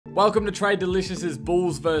Welcome to Trade Delicious's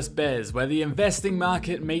Bulls vs Bears, where the investing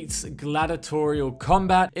market meets gladiatorial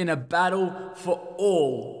combat in a battle for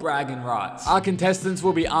all bragging rights. Our contestants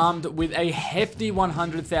will be armed with a hefty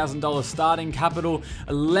 $100,000 starting capital,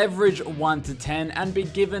 leverage 1 to 10, and be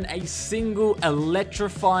given a single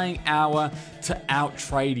electrifying hour to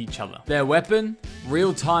out-trade each other. Their weapon?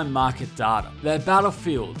 Real-time market data. Their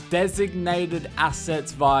battlefield? Designated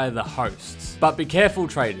assets via the hosts. But be careful,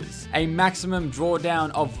 traders. A maximum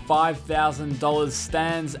drawdown of $5,000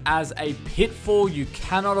 stands as a pitfall you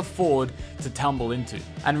cannot afford to tumble into.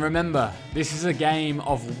 And remember, this is a game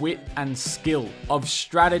of wit and skill, of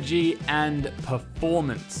strategy and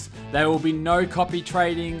performance. There will be no copy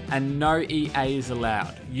trading and no EAs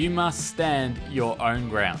allowed. You must stand your own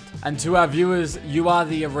ground. And to our viewers, you are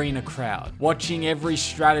the arena crowd, watching every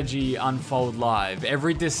strategy unfold live,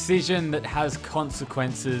 every decision that has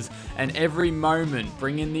consequences, and every moment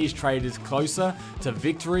bringing these traders closer to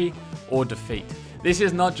victory or defeat. This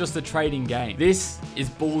is not just a trading game. This is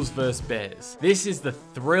Bulls vs Bears. This is the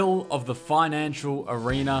thrill of the financial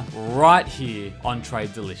arena right here on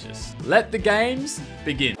Trade Delicious. Let the games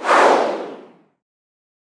begin.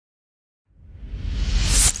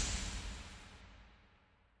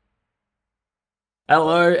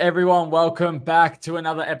 Hello everyone, welcome back to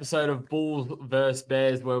another episode of Bulls vs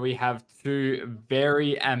Bears, where we have two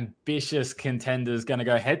very ambitious contenders going to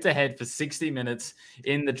go head to head for 60 minutes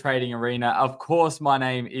in the trading arena. Of course, my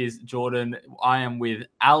name is Jordan. I am with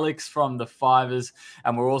Alex from the Fivers,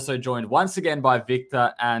 and we're also joined once again by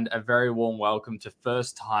Victor, and a very warm welcome to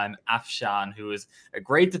first time Afshan, who has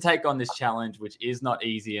agreed to take on this challenge, which is not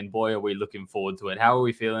easy, and boy, are we looking forward to it. How are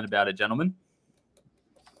we feeling about it, gentlemen?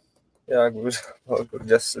 Yeah, good. Oh, good.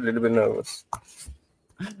 Just a little bit nervous.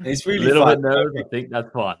 It's really a little fun. bit nervous. I think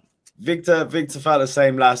that's fine. Victor felt the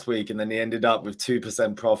same last week, and then he ended up with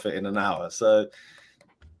 2% profit in an hour. So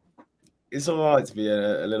it's all right to be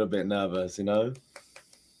a little bit nervous, you know.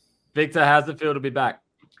 Victor, how's it feel to be back?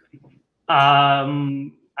 I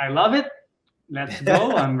love it. Let's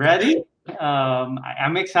go. I'm ready.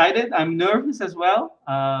 I'm excited. I'm nervous as well.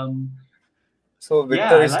 So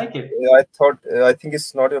Victor, yeah, I like it. I think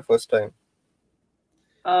it's not your first time.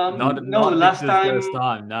 Not last time. First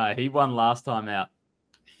time. No, he won last time out.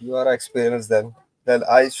 You are experienced then. Then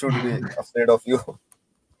I should be afraid of you.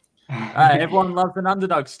 Everyone loves an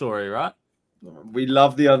underdog story, right? We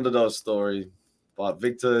love the underdog story, but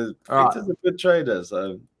Victor's a good trader,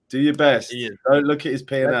 so do your best. Don't look at his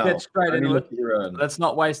P&L. Let's get straight into look at your own. Let's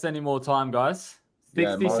not waste any more time, guys.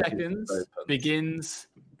 60 seconds begins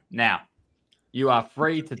now. You are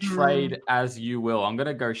free to trade as you will. I'm going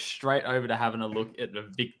to go straight over to having a look at the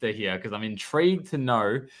Victor here, because I'm intrigued to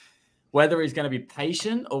know whether he's going to be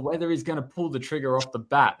patient or whether he's going to pull the trigger off the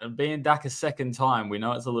bat. And being back a second time, we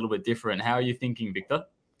know it's a little bit different. How are you thinking, Victor?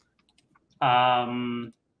 I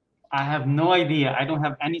have no idea. I don't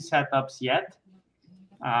have any setups yet.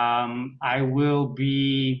 I will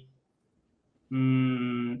be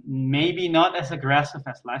maybe not as aggressive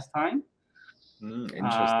as last time.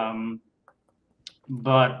 Interesting.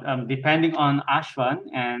 But depending on Ashwan,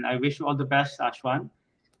 and I wish you all the best, Ashwan.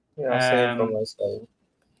 Yeah, same from my side.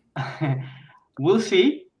 We'll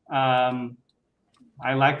see.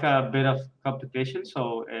 I like a bit of competition,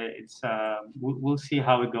 so we'll see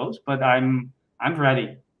how it goes. But I'm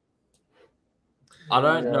ready. I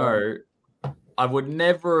don't know. I would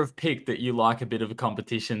never have picked that you like a bit of a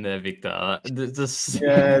competition there, Victor. Would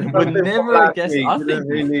never have guessed. I think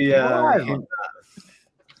really.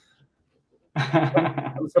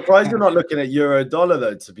 I'm surprised you're not looking at euro dollar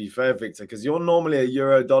though, to be fair, Victor, because you're normally a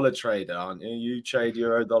euro dollar trader, aren't you? You trade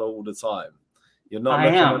euro dollar all the time. You're not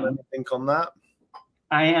looking at anything on that?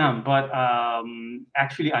 I am, but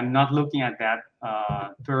actually I'm not looking at that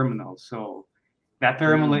terminal. So that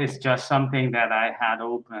terminal is just something that I had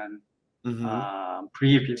open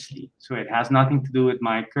previously. So it has nothing to do with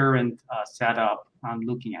my current setup I'm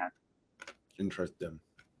looking at. Interesting.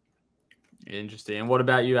 And what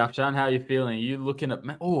about you, Afshan? How are you feeling? Are you looking at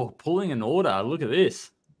pulling an order? Look at this.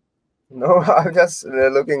 No, I'm just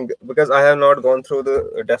looking because I have not gone through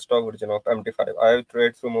the desktop version of MT5. I have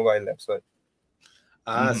traded through mobile. That's why.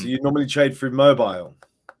 So you normally trade through mobile?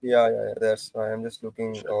 Yeah. That's why I'm just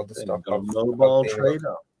looking all the stuff. Mobile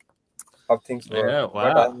trader. How things work. Yeah,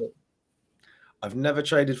 wow. I've never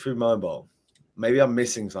traded through mobile. Maybe I'm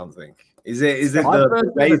missing something. Is it My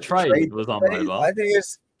the first trade was on mobile? I think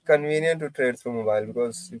it's convenient to trade through mobile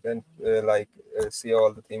because you can see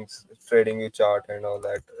all the things, trading you chart and all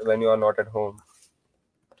that when you are not at home.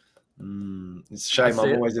 It's a shame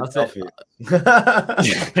I'm always in the office.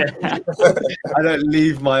 I don't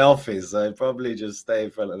leave my office. I probably just stay in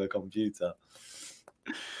front of the computer.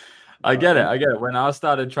 I get it. I get it. When I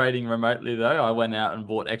started trading remotely, though, I went out and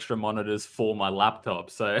bought extra monitors for my laptop.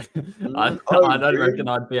 So I don't reckon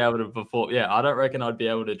I'd be able to perform. Yeah, I don't reckon I'd be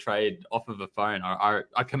able to trade off of a phone.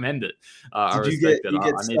 I commend it. Did you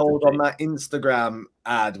get sold on that Instagram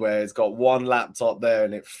ad where it's got one laptop there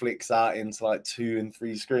and it flicks out into like 2 and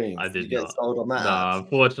 3 screens? I did get sold on that? No,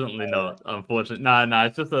 unfortunately not. Unfortunately, no.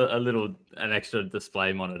 It's just an extra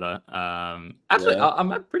display monitor. Actually,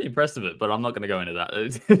 I'm pretty impressed with it, but I'm not going to go into that.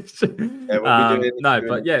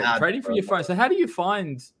 But yeah, trading from your phone. So how do you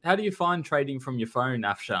find trading from your phone,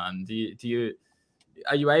 Afshan?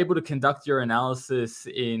 Are you able to conduct your analysis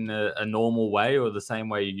in a normal way or the same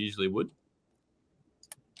way you usually would?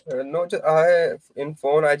 No, in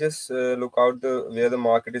phone I just look out where the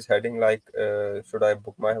market is heading. Like, should I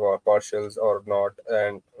book my partials or not,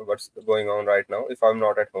 and what's going on right now if I'm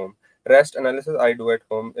not at home. Rest analysis I do at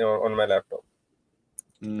home on my laptop.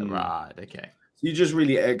 Right. Okay. So you just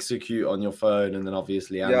really execute on your phone, and then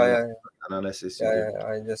obviously analysis.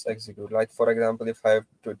 I just execute. Like, for example, if I have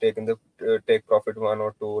to take profit 1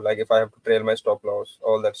 or 2, like if I have to trail my stop loss,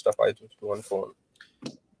 all that stuff I just do on phone.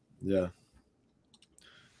 Yeah.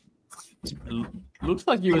 Looks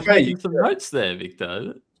like you were taking some notes there,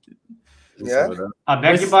 Victor. Yeah. I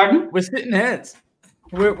beg your pardon? We're sitting heads.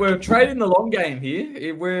 We're trading the long game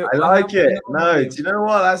here. I like it. No, do you know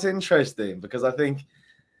what? That's interesting because I think,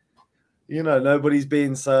 nobody's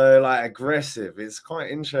being so aggressive. It's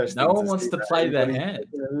quite interesting. No one wants to play their hand.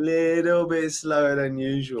 A little bit slower than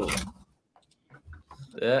usual.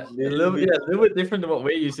 Yeah, a little bit different to what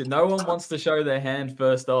we're used to. No one wants to show their hand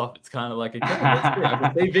first off. It's kind of like, okay,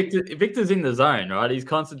 I can see Victor's in the zone, right? He's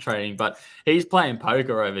concentrating, but he's playing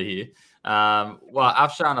poker over here. Well,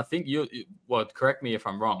 Afshan, I think correct me if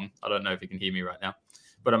I'm wrong. I don't know if you can hear me right now,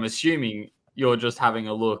 but I'm assuming you're just having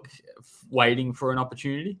a look, waiting for an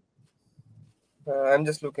opportunity. I'm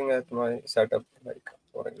just looking at my setup,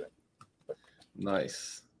 for example.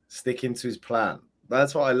 Nice. Sticking to his plan.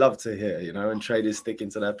 That's what I love to hear, and traders sticking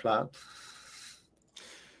to their plan.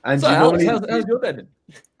 And so how's your day been?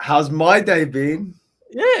 How's my day been?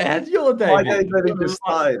 Yeah, how's your day? My day's only just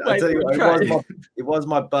started. I tell you what, it was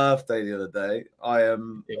my birthday the other day. I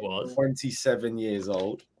am 27 years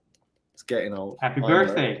old. It's getting old. Happy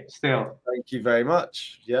birthday, still. Thank you very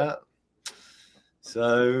much. Yeah.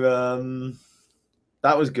 So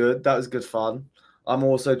that was good. That was good fun. I'm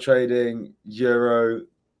also trading euro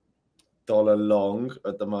dollar long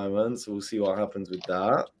at the moment, so we'll see what happens with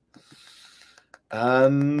that.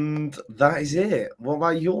 And that is it. What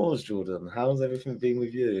about yours, Jordan? How's everything been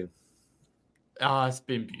with you? It's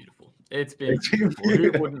been beautiful. It's been beautiful.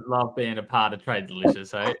 Who wouldn't love being a part of Trade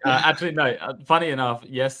Delicious, hey? Actually, no. Funny enough,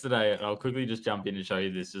 yesterday, and I'll quickly just jump in and show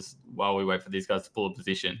you this just while we wait for these guys to pull a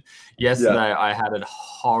position. Yesterday, I had a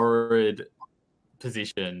horrid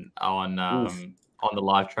position on the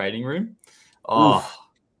live trading room.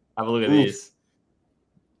 Have a look at this.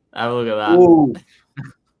 Have a look at that. Ooh.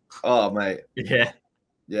 Oh, mate. Yeah.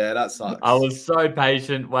 Yeah, that sucks. I was so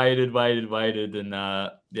patient, waited,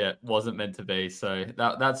 and wasn't meant to be. So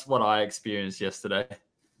that's what I experienced yesterday.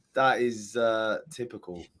 That is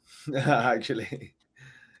typical, actually.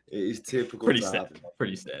 It is typical. Pretty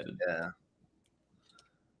standard.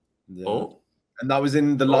 Yeah. Oh. And that was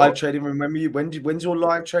in the live trading room. When's your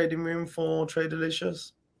live trading room for Trade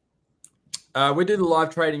Delicious? We do the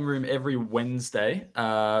live trading room every Wednesday.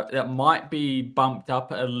 That might be bumped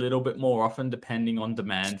up a little bit more often depending on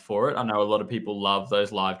demand for it. I know a lot of people love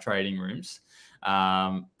those live trading rooms.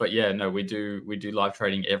 But yeah, no, we do live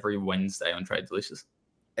trading every Wednesday on Trade Delicious.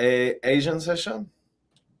 Asian session?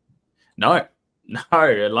 No,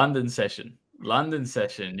 a London session.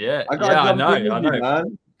 Yeah. I know.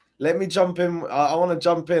 Man. Let me jump in. I want to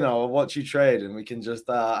jump in. I'll watch you trade, and we can just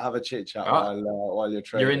have a chit chat while you're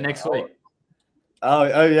trading. You're in next week. Oh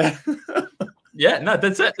yeah. Yeah, no,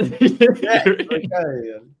 that's it. Yeah,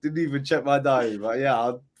 okay. Didn't even check my diary, but yeah,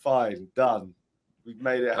 I'm fine. Done. We've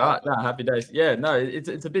made it happen. No, happy days. Yeah, no,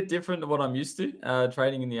 it's a bit different to what I'm used to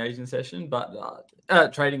trading in the Asian session, but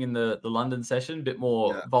trading in the London session, a bit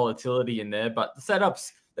more volatility in there. But the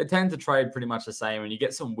setups, they tend to trade pretty much the same, and you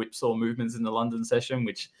get some whipsaw movements in the London session,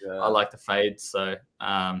 which I like to fade. So,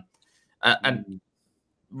 and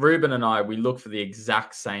Ruben and I, we look for the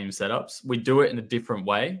exact same setups. We do it in a different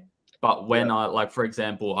way. But when for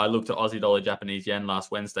example, I looked at Aussie dollar, Japanese yen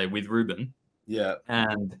last Wednesday with Ruben. Yeah.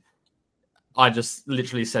 And I just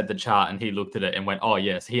literally said the chart and he looked at it and went, oh,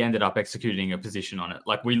 yes, he ended up executing a position on it.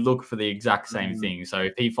 Like, we look for the exact same thing. So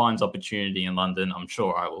if he finds opportunity in London, I'm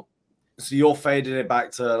sure I will. So you're fading it back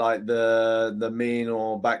to like the mean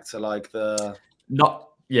or back to like the... Not...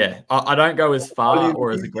 Yeah, I don't go as far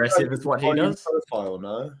or as aggressive as what he does. Profile,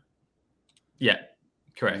 no? Yeah,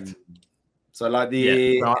 correct. So like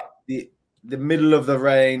the middle of the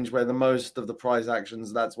range where the most of the price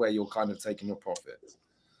actions, that's where you're kind of taking your profits.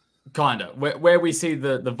 Kind of where we see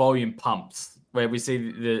the volume pumps, where we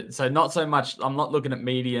see so not so much. I'm not looking at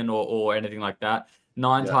median or anything like that.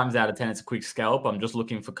 9 times out of 10, it's a quick scalp. I'm just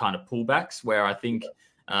looking for kind of pullbacks where I think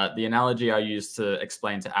the analogy I used to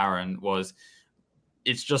explain to Aaron was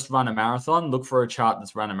it's just run a marathon. Look for a chart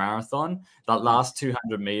that's run a marathon. That last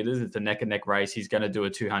 200 meters, it's a neck and neck race. He's going to do a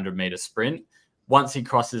 200-meter sprint. Once he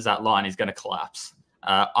crosses that line, he's going to collapse.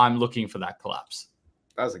 I'm looking for that collapse.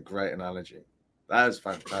 That's a great analogy. That is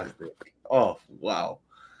fantastic. Oh, wow.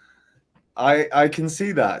 I can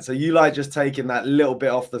see that. So you like just taking that little bit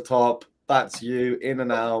off the top. That's you in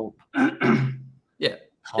and out. Yeah.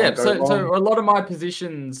 So a lot of my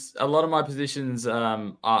positions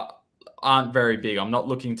aren't very big. I'm not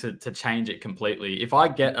looking to change it completely. If I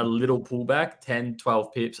get a little pullback, 10,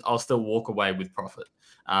 12 pips, I'll still walk away with profit.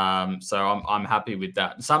 So I'm happy with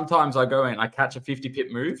that. Sometimes I go in, I catch a 50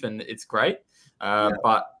 pip move and it's great.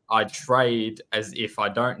 But I trade as if I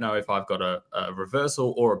don't know if I've got a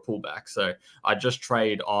reversal or a pullback. So I just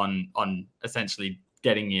trade on essentially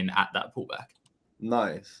getting in at that pullback.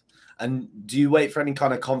 Nice. And do you wait for any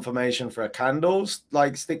kind of confirmation for a candles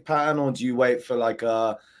like stick pattern, or do you wait for like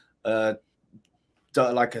a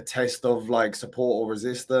test of like support or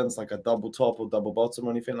resistance, like a double top or double bottom or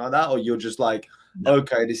anything like that? Or you're just like,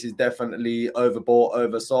 okay, this is definitely overbought,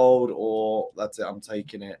 oversold, or that's it, I'm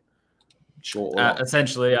taking it short?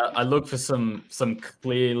 Essentially, I look for some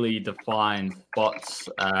clearly defined spots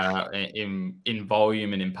in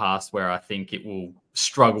volume and in past where I think it will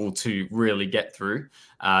struggle to really get through.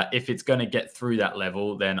 If it's going to get through that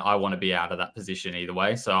level, then I want to be out of that position either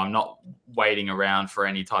way. So I'm not waiting around for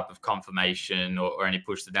any type of confirmation or any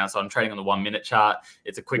push to down. So I'm trading on the 1 minute chart.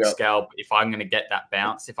 It's a quick scalp. If I'm going to get that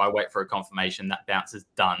bounce, if I wait for a confirmation, that bounce is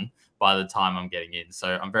done by the time I'm getting in.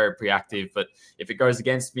 So I'm very proactive, but if it goes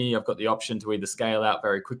against me, I've got the option to either scale out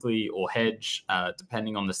very quickly or hedge,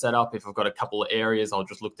 depending on the setup. If I've got a couple of areas, I'll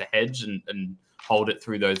just look to hedge and hold it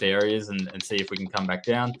through those areas and see if we can come back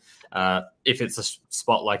down. If it's a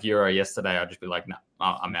spot like Euro yesterday, I'll just be like, no,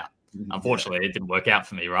 I'm out. Unfortunately, it didn't work out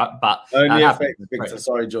for me, right? But only FX, Victor.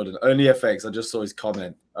 Sorry, Jordan. Only FX. I just saw his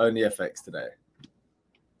comment. Only FX today.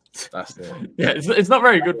 That's it. Yeah, it's not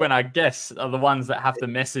very good when our guests are the ones that have to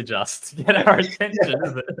message us to get our attention,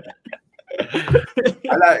 is it?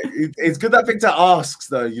 It's good that Victor asks,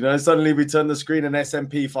 though. You know, suddenly we turn the screen and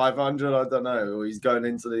S&P 500. I don't know. Or he's going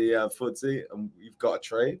into the FTSE and you've got a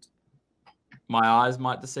trade. My eyes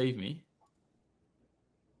might deceive me.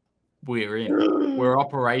 We're in. We're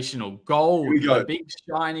operational. Gold, the big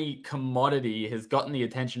shiny commodity, has gotten the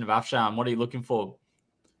attention of Afshan. What are you looking for?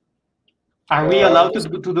 Are we allowed to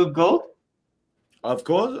do gold? Of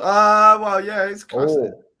course. Well, yeah, it's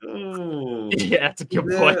classic. Yeah, that's a good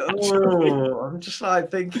point. I'm just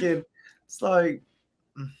like thinking, it's like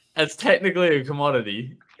it's technically a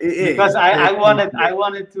commodity. Because I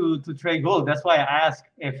wanted to trade gold. That's why I asked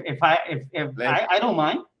if I don't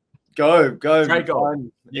mind. Go trade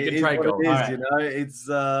gold. You can trade gold. Right. You know,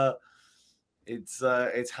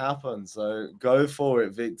 it's happened. So go for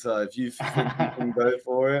it, Victor. If you think you can go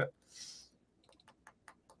for it.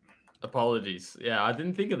 Apologies. Yeah, I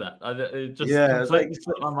didn't think of that. It just completely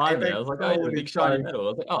slipped my mind there. I was like, oh, the big shiny metal. I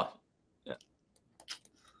was like, oh, yeah.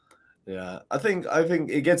 Yeah, I think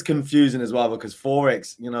it gets confusing as well because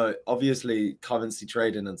Forex, you know, obviously currency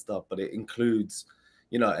trading and stuff, but it includes,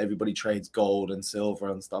 you know, everybody trades gold and silver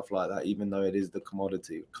and stuff like that, even though it is the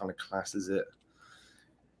commodity, it kind of classes it.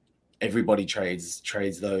 Everybody trades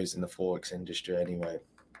those in the Forex industry anyway.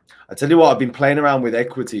 I tell you what, I've been playing around with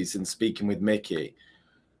equities since speaking with Mickey.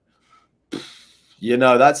 You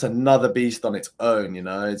know, that's another beast on its own. You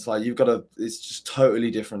know, it's like it's just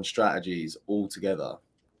totally different strategies altogether.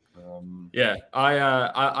 Yeah,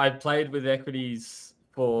 I played with equities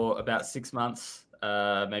for about 6 months,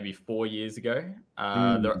 maybe 4 years ago.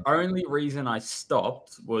 The only reason I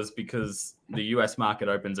stopped was because the US market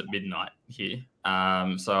opens at midnight here.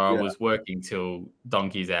 So I was working till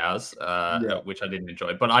donkey's hours, which I didn't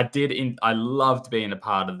enjoy. But I loved being a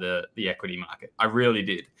part of the equity market. I really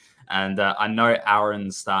did. And I know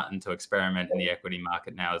Aaron's starting to experiment in the equity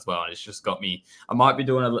market now as well. And it's just got me. I might be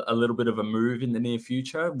doing a little bit of a move in the near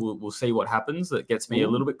future. We'll see what happens. That gets me a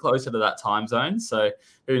little bit closer to that time zone. So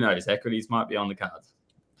who knows? Equities might be on the cards.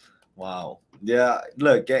 Wow. Yeah.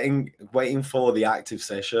 Look, waiting for the active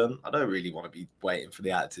session. I don't really want to be waiting for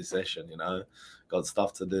the active session. You know, got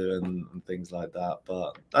stuff to do and things like that.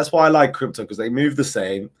 But that's why I like crypto, because they move the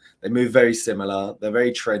same. They move very similar. They're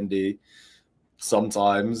very trendy.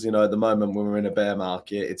 sometimes, you know, at the moment when we're in a bear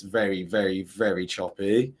market, it's very, very, very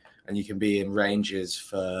choppy, and you can be in ranges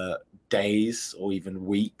for days or even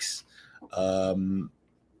weeks. There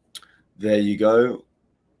you go.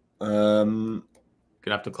 Gonna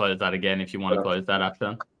have to close that again if you want to close that,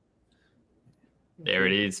 Afshan. There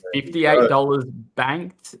it is, $58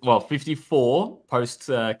 banked. Well, 54 post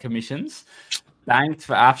commissions banked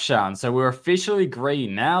for Afshan. So we're officially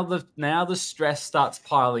green. Now the stress starts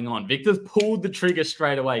piling on. Victor's pulled the trigger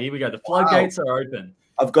straight away. Here we go. The floodgates are open.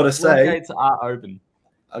 I've got to say, floodgates are open.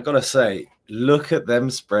 I've got to say, look at them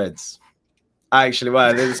spreads. Actually,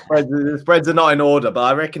 well, the spreads are not in order, but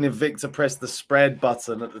I reckon if Victor pressed the spread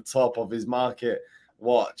button at the top of his market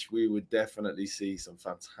watch, we would definitely see some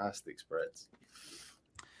fantastic spreads.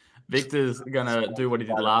 Victor's going to do what he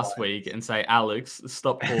did last week and say, Alex,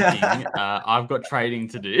 stop talking. I've got trading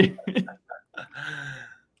to do.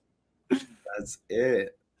 That's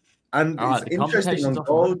it. And right, it's interesting on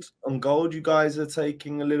gold. On gold, you guys are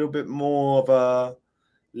taking a little bit more of a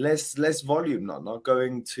less volume, not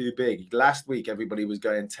going too big. Last week, everybody was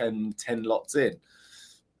going 10 lots in.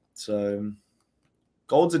 So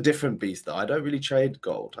gold's a different beast, though. I don't really trade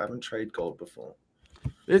gold. I haven't traded gold before.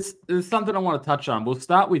 There's something I want to touch on. We'll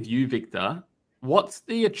start with you, Victor. What's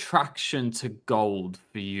the attraction to gold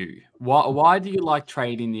for you? Why do you like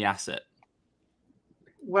trading the asset?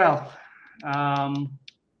 Well,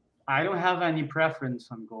 I don't have any preference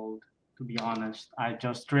on gold, to be honest. I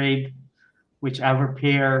just trade whichever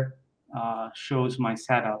pair shows my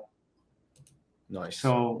setup. Nice.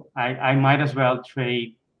 So I might as well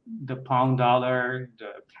trade the pound dollar,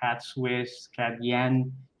 the CAD Swiss, CAD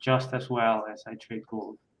yen, just as well as I trade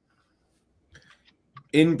gold.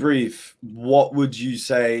 In brief, what would you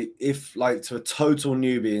say if, like, to a total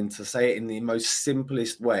newbie, and to say it in the most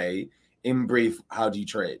simplest way, in brief, how do you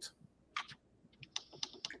trade?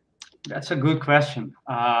 That's a good question.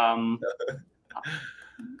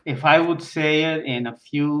 If I would say it in a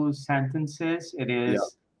few sentences, it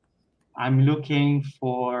is, I'm looking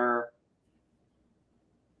for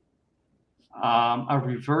a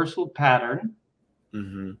reversal pattern.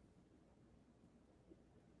 Mm-hmm.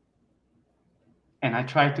 And I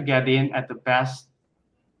try to get in at the best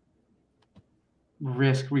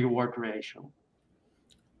risk-reward ratio.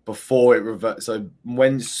 Before it reverse. So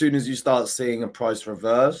as soon as you start seeing a price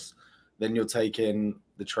reverse, then you're taking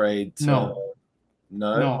the trade to...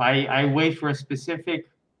 No, I wait for a specific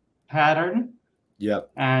pattern.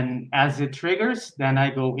 Yep. And as it triggers, then I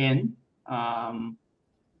go in.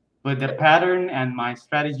 But the pattern and my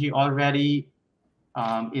strategy already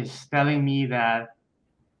is telling me that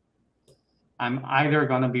I'm either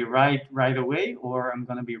going to be right away or I'm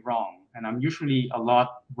going to be wrong. And I'm usually a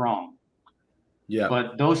lot wrong. Yeah.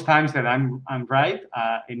 But those times that I'm right,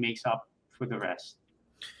 it makes up for the rest.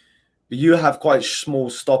 But you have quite small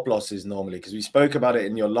stop losses normally, because we spoke about it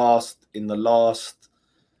in the last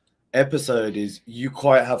episode. Is you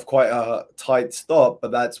have quite a tight stop,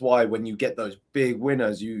 but that's why when you get those big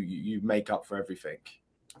winners, you make up for everything.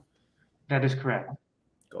 That is correct.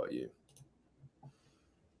 Got you.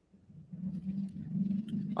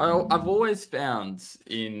 I've always found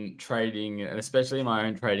in trading, and especially in my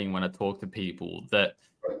own trading when I talk to people, that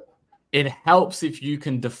it helps if you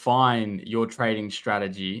can define your trading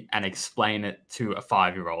strategy and explain it to a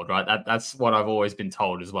 5-year-old, right? That's what I've always been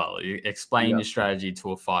told as well. You explain your strategy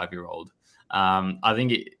to a 5-year-old. I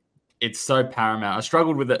think it's so paramount. I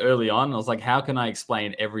struggled with it early on. I was like, how can I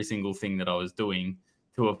explain every single thing that I was doing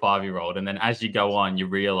to a 5-year-old? And then as you go on, you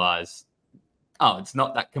realize, oh, it's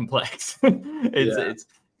not that complex.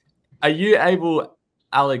 Are you able,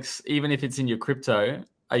 Alex, even if it's in your crypto,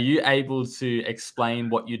 are you able to explain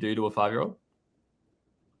what you do to a 5-year-old?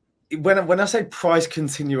 When I say price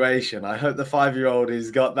continuation, I hope the 5-year-old has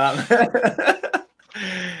got that.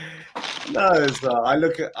 No, so I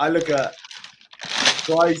look at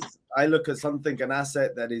price. I look at something, an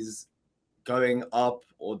asset that is going up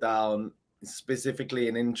or down, specifically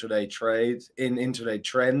in intraday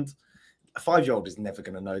trend. A 5-year-old is never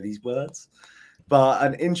going to know these words. But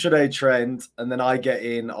an intraday trend, and then I get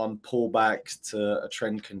in on pullbacks to a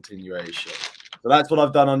trend continuation. So that's what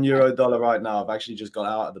I've done on euro dollar right now. I've actually just got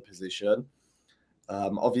out of the position.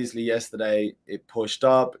 Obviously, yesterday it pushed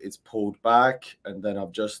up, it's pulled back, and then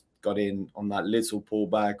I've just got in on that little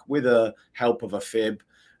pullback with the help of a fib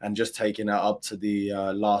and just taking it up to the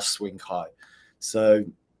last swing high. So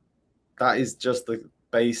that is just the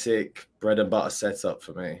basic bread and butter setup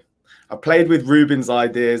for me. I played with Ruben's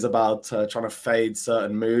ideas about trying to fade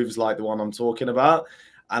certain moves like the one I'm talking about,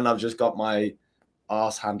 and I've just got my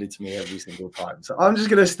ass handed to me every single time. So I'm just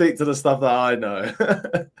going to stick to the stuff that I know.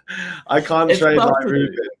 I can't trade like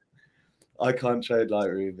Ruben. I can't trade like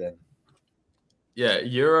Ruben. Yeah,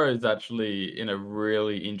 Euro is actually in a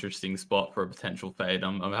really interesting spot for a potential fade.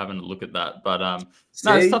 I'm having a look at that, but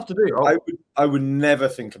no, it's tough to do. I would never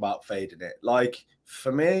think about fading it. Like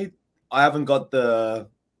for me, I haven't got I've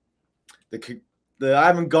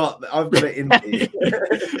got it in me.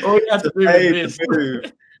 All you have to do is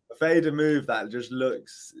fade a move that just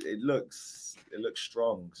looks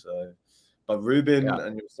strong. So, but Ruben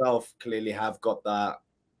and yourself clearly have got that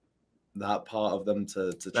part of them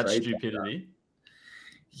to that trade stupidity. Like that.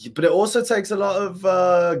 But it also takes a lot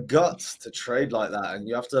of guts to trade like that, and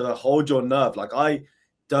you have to hold your nerve. Like I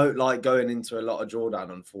don't like going into a lot of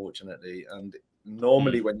drawdown, unfortunately, and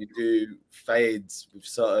normally when you do fades with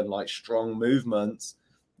certain like strong movements,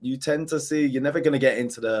 you tend to see you're never going to get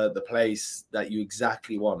into the place that you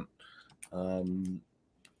exactly want, and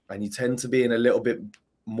you tend to be in a little bit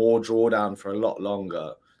more drawdown for a lot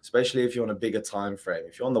longer, especially if you're on a bigger time frame.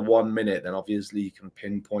 If you're on the 1 minute, then obviously you can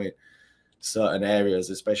pinpoint certain areas,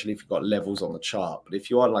 especially if you've got levels on the chart. But if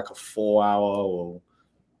you're on like a 4 hour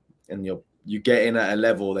and you get in at a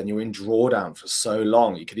level, then you're in drawdown for so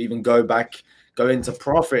long. You could even go into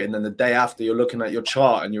profit, and then the day after you're looking at your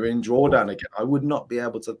chart and you're in drawdown again. I would not be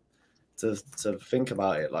able to think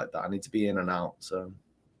about it like that. I need to be in and out. So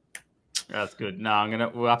that's good.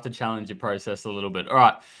 No, we'll have to challenge your process a little bit. All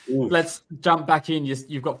right, let's jump back in.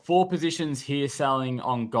 You've got 4 positions here selling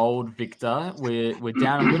on gold, Victor. We're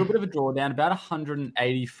down a little bit of a drawdown, about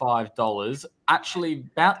 $185. Actually,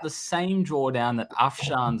 about the same drawdown that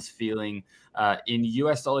Afshan's feeling in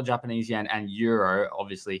US dollar, Japanese yen, and euro.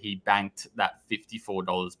 Obviously, he banked that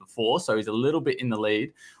 $54 before, so he's a little bit in the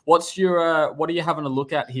lead. What are you having a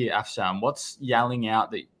look at here, Afshan? What's yelling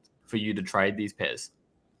out for you to trade these pairs?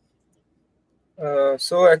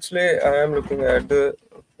 So actually, I am looking at the,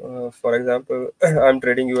 for example, I'm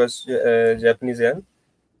trading US Japanese yen.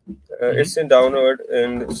 It's in downward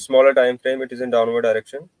in smaller time frame. It is in downward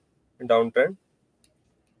direction, in downtrend.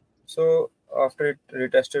 So after it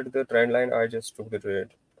retested the trend line, I just took the trade,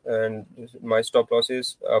 and my stop loss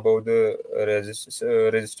is above the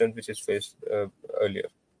resistance which is faced earlier.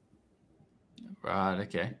 Right.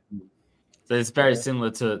 Okay. So it's very similar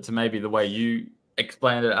to maybe the way you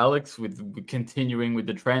explained it, Alex, with continuing with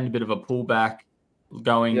the trend, a bit of a pullback,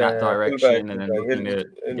 going that direction, and then looking to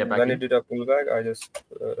get back when in. it did a pullback, I just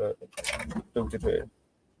took the trade.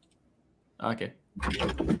 Okay.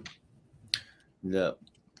 Yeah,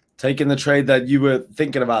 taking the trade that you were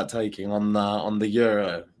thinking about taking on the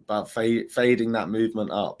euro, about fading that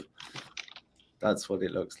movement up. That's what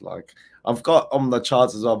it looks like. I've got on the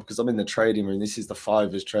charts as well, because I'm in the trading room. This is the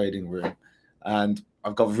Fivers trading room, and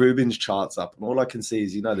I've got Ruben's charts up, and all I can see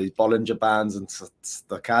is, these Bollinger Bands and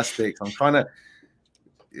stochastics. I'm trying to,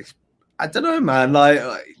 I don't know, man. Like,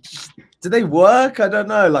 do they work? I don't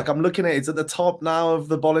know. Like, I'm looking at it's at the top now of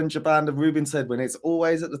the Bollinger Band, and Ruben said when it's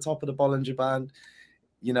always at the top of the Bollinger Band,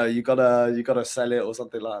 you gotta sell it or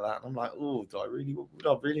something like that. And I'm like, oh, would I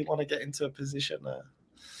really want to get into a position there?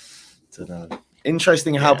 I don't know.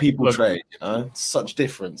 Interesting how people trade. Such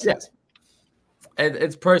differences. Yeah.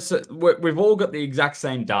 We've all got the exact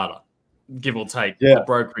same data, give or take, what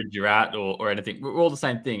brokerage you're at or anything. We're all the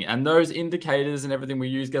same thing. And those indicators and everything we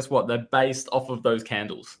use, guess what? They're based off of those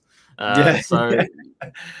candles. So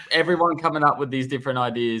everyone coming up with these different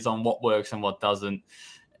ideas on what works and what doesn't.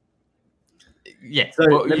 Yeah. So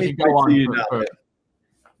let me go on to you now.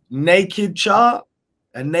 Naked chart,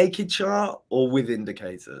 a naked chart, or with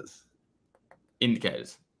indicators?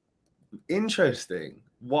 Indicators. Interesting.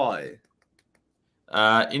 Why?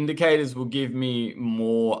 Indicators will give me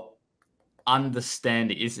more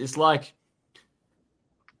understanding. It's like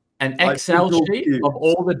an Excel sheet of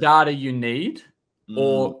all the data you need,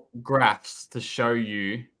 or graphs to show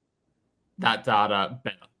you that data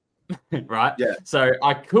better, right? Yeah. So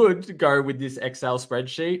I could go with this Excel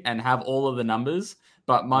spreadsheet and have all of the numbers,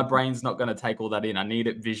 but my brain's not going to take all that in. I need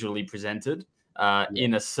it visually presented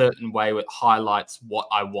in a certain way that highlights what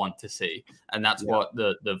I want to see. And that's what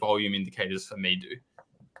the volume indicators for me do.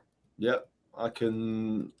 Yep. I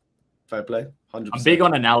can fair play. 100%. I'm big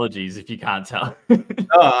on analogies, if you can't tell.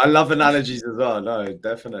 I love analogies as well. No,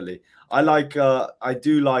 definitely. I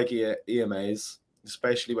do like EMAs,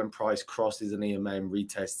 especially when price crosses an EMA and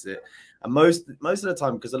retests it. And most of the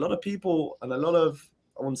time, because a lot of people and a lot of,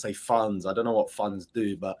 I wouldn't say funds, I don't know what funds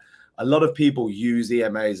do, but a lot of people use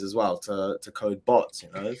EMAs as well to code bots,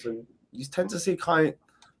 So you tend to see kind of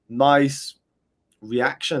nice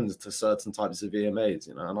reactions to certain types of EMAs,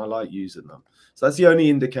 and I like using them. So that's the only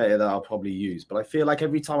indicator that I'll probably use. But I feel like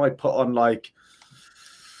every time I put on, like,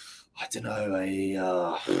 I don't know,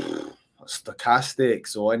 a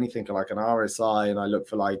stochastics or anything like an RSI, and I look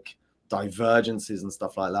for like divergences and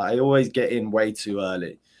stuff like that. I always get in way too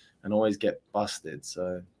early and always get busted.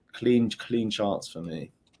 So clean charts for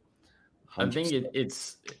me. 100%. I think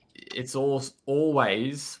it's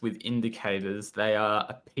always with indicators. They are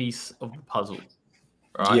a piece of the puzzle,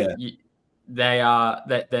 right? Yeah.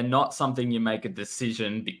 They're not something you make a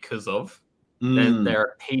decision because of. Mm. They're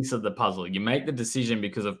a piece of the puzzle. You make the decision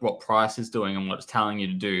because of what price is doing and what it's telling you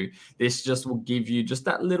to do. This just will give you just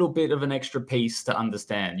that little bit of an extra piece to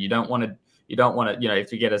understand. You don't want to,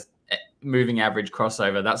 if you get a moving average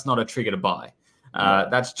crossover, that's not a trigger to buy.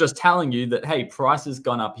 That's just telling you that, hey, price has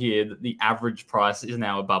gone up here, that the average price is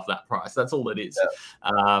now above that price. That's all it is.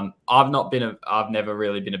 Yeah. I've never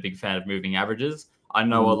really been a big fan of moving averages. I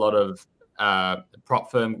know a lot of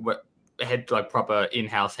prop firm proper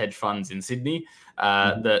in-house hedge funds in Sydney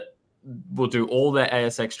that will do all their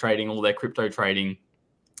ASX trading, all their crypto trading.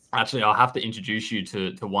 Actually, I'll have to introduce you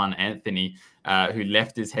to one, Anthony, who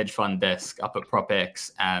left his hedge fund desk up at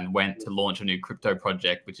Prop.X and went to launch a new crypto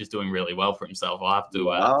project, which is doing really well for himself. I'll have to.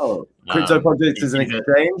 Wow. Crypto project is an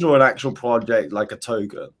exchange or an actual project, like a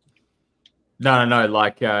token? No.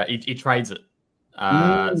 Like he trades it.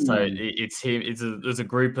 So it's him. There's a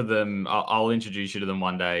group of them. I'll introduce you to them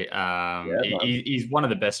one day. He's one of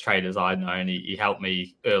the best traders I know, and he helped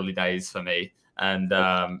me early days for me. And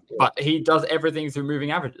but he does everything through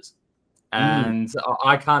moving averages, and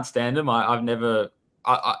I can't stand him. I've never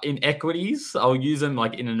in equities. I'll use them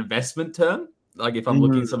like in an investment term, like if I'm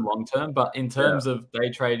looking some long term. But in terms of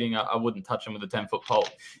day trading, I wouldn't touch him with a 10-foot pole.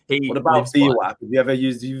 What about VWAP? Have you ever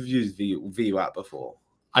used? You've used VWAP before?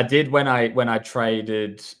 I did when I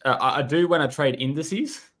traded. I do when I trade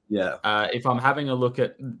indices. Yeah. If I'm having a look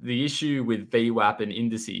at the issue with VWAP and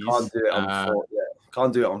indices, can't do it on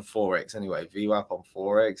can't do it on Forex anyway. VWAP on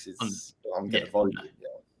Forex is I'm getting volume.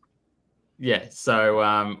 Yeah. So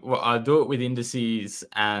I do it with indices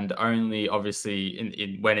and only obviously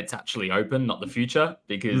in when it's actually open, not the future.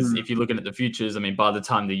 Because if you're looking at the futures, I mean, by the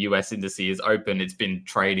time the US indice is open, it's been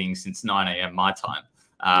trading since 9 a.m. my time.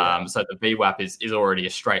 So the VWAP is already a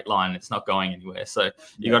straight line. It's not going anywhere. So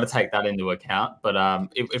you got to take that into account. But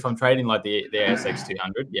if I'm trading like the ASX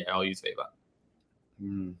 200, I'll use VWAP.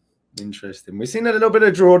 Interesting. We've seen a little bit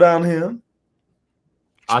of drawdown here.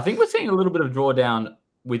 I think we're seeing a little bit of drawdown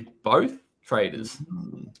with both traders.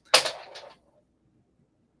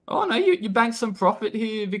 Oh no, you banked some profit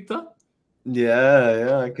here, Victor.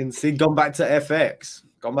 Yeah, I can see. Gone back to FX.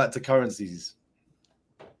 Gone back to currencies.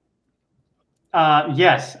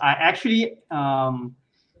 Yes, I actually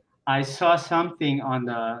I saw something on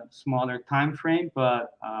the smaller time frame,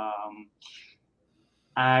 but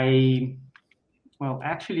actually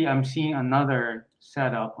I'm seeing another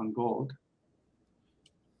setup on gold.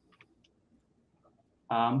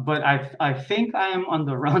 But I think I am on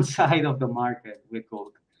the wrong side of the market with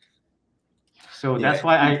gold. So that's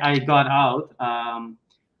why I got out.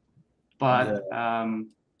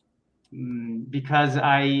 Because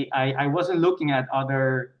I wasn't looking at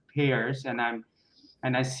other pairs, and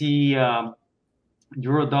I see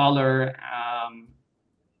euro dollar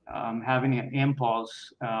having an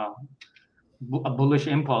impulse, a bullish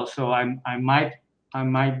impulse. So I might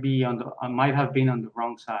have been on the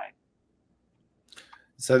wrong side.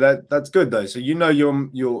 So that's good though. So you may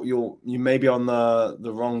be on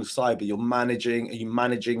the wrong side, but you're managing. Are you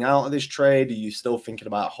managing out of this trade? Are you still thinking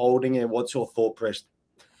about holding it? What's your thought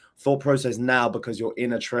process now, because you're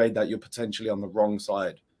in a trade that you're potentially on the wrong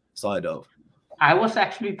side of? I was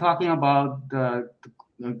actually talking about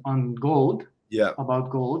on gold. Yeah.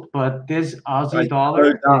 About gold, but this Aussie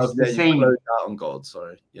dollar is the same. You closed out on gold,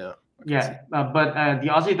 sorry. Yeah. But the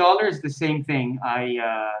Aussie dollar is the same thing.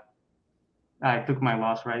 I took my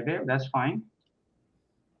loss right there. That's fine.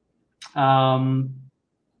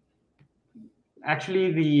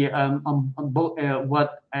 Actually, the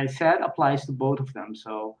what I said applies to both of them.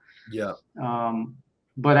 So yeah.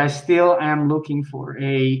 But I still am looking for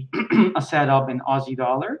a setup in Aussie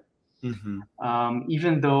dollar.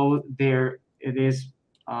 Even though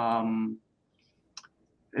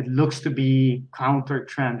it looks to be counter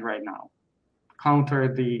trend right now,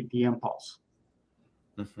 counter the impulse.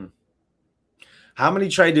 How many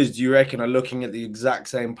traders do you reckon are looking at the exact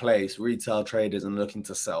same place, retail traders, and looking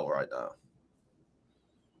to sell right now?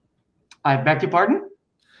 I beg your pardon?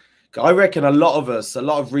 I reckon a lot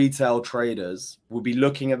of retail traders will be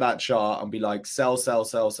looking at that chart and be like, sell, sell,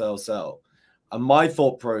 sell, sell, sell. And my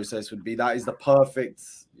thought process would be that is the perfect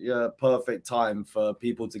time for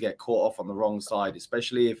people to get caught off on the wrong side,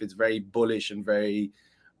 especially if it's very bullish and very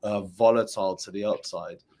volatile to the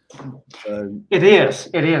upside. It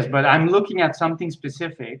is, but I'm looking at something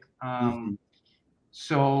specific.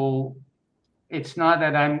 So it's not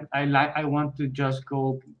that I want to just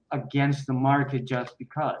go against the market just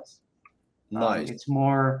because. Nice. It's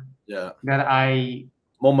more Yeah. that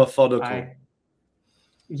More methodical.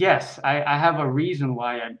 Yes, I have a reason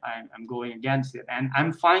why I'm going against it, and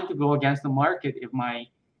I'm fine to go against the market if my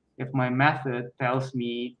method tells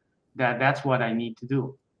me that that's what I need to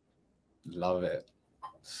do. Love it.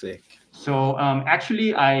 Sick. So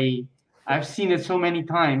actually, I've seen it so many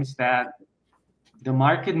times that the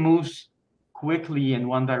market moves quickly in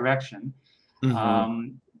one direction,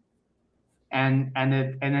 and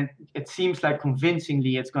it seems like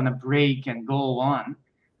convincingly it's going to break and go on.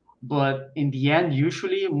 But in the end,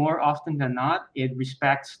 usually, more often than not, it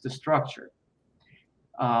respects the structure.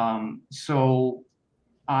 So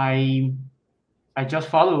I just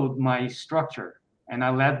followed my structure, and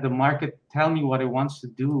I let the market tell me what it wants to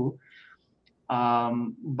do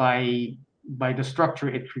by the structure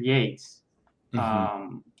it creates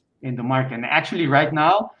in the market. And actually, right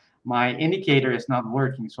now, my indicator is not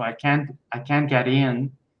working, so I can't get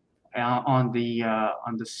in on the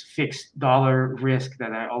fixed dollar risk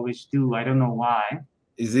that I always do. I don't know why.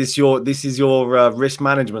 Is this your risk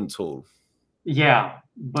management tool? Yeah,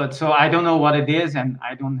 but so I don't know what it is, and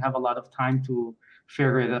I don't have a lot of time to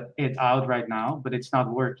figure it out right now. But it's not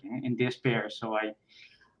working in this pair, so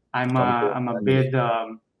I'm a bit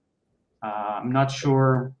I'm not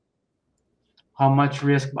sure how much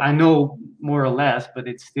risk. I know more or less, but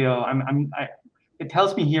it's still it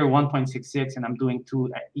tells me here 1.66, and I'm doing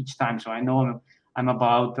 2 each time, so I know I'm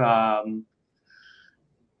about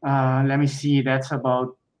let me see, that's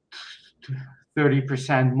about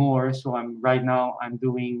 30% more. So right now I'm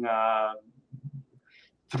doing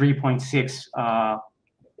 3.6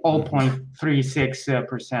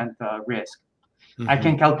 0.36% risk. I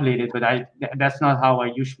can calculate it, but that's not how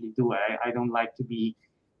I usually do it. I don't like to be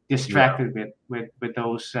distracted with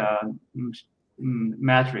those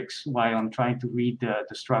metrics while I'm trying to read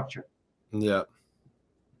the structure. Yeah.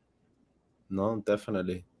 No,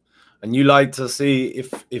 definitely. And you like to see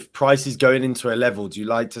if price is going into a level, do you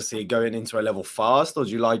like to see it going into a level fast, or do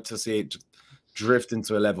you like to see it drift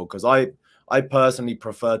into a level? Because I personally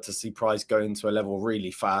prefer to see price go into a level really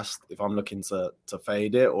fast if I'm looking to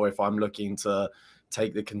fade it, or if I'm looking to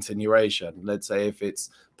take the continuation. Let's say if it's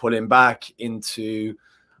pulling back into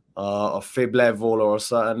a fib level or a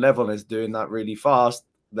certain level and it's doing that really fast,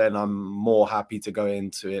 then I'm more happy to go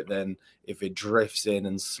into it than if it drifts in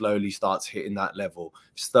and slowly starts hitting that level.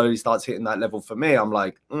 If it slowly starts hitting that level, for me, I'm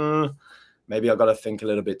like, maybe I've got to think a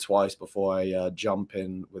little bit twice before I jump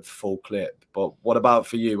in with full clip. But what about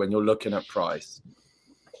for you when you're looking at price?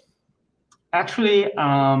 Actually,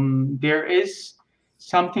 there is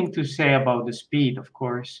something to say about the speed, of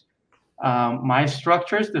course. The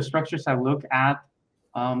structures I look at,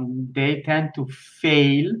 they tend to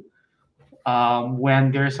fail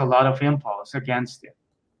when there's a lot of impulse against it.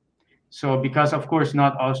 So because, of course,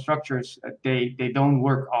 not all structures, they don't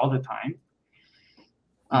work all the time.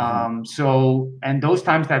 And those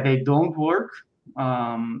times that they don't work,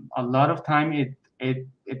 a lot of time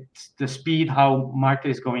it's the speed how market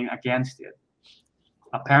is going against it.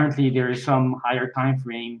 Apparently, there is some higher time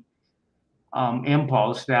frame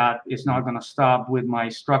impulse that is not going to stop with my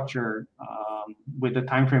structure, with the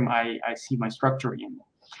time frame I see my structure in.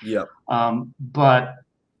 Yeah. But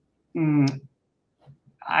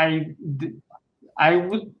I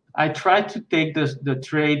try to take the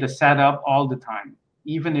trade, the setup all the time,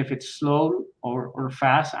 even if it's slow or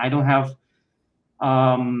fast. I don't have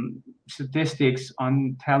statistics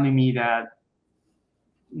on telling me that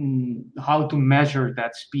how to measure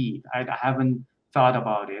that speed. I haven't thought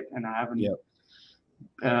about it, and I haven't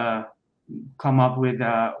come up with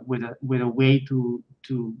a way to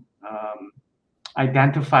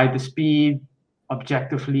identify the speed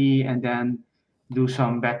objectively and then do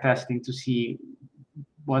some backtesting to see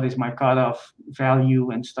what is my cutoff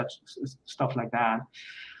value and stuff like that.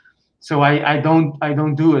 So I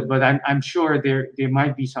don't do it, but I'm sure there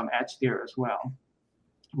might be some edge there as well.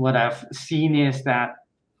 What I've seen is that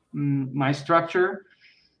my structure,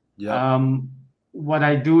 what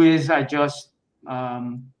I do is I just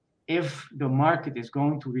if the market is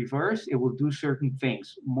going to reverse, it will do certain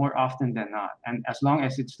things more often than not. And as long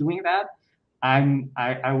as it's doing that,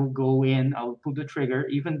 I will go in, I will pull the trigger,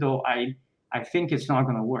 even though I think it's not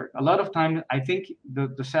going to work. A lot of times I think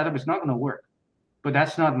the setup is not going to work, but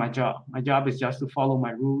that's not my job. My job is just to follow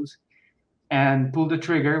my rules and pull the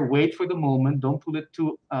trigger, wait for the moment. Don't pull it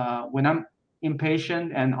too, when I'm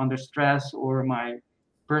impatient and under stress or my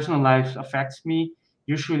personal life affects me,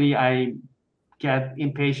 usually I get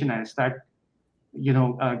impatient and I start,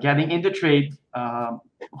 getting in the trade,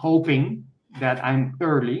 hoping that I'm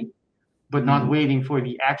early. but not waiting for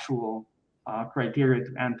the actual criteria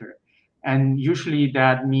to enter. And usually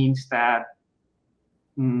that means that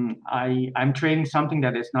I'm trading something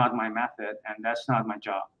that is not my method, and that's not my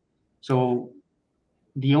job. So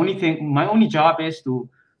my only job is to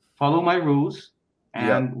follow my rules,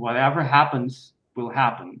 and whatever happens will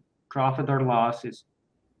happen. Profit or loss is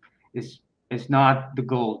not the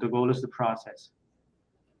goal. The goal is the process.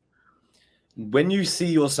 When you see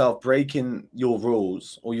yourself breaking your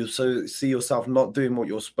rules, or you see yourself not doing what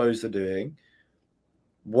you're supposed to doing,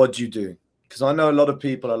 what do you do? Because I know a lot of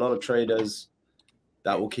people, a lot of traders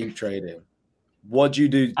that will keep trading. What do you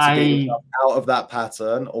do to get yourself out of that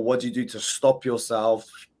pattern, or what do you do to stop yourself,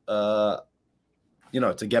 to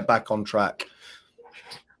get back on track?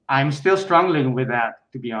 I'm still struggling with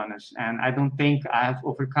that, to be honest, and I don't think I have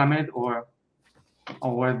overcome it, or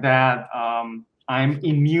that I'm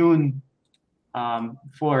immune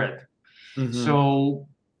for it. So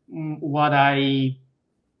what I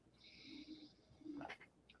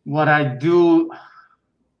do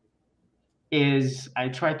is I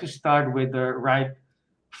try to start with the right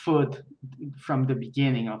foot from the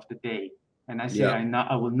beginning of the day, and I say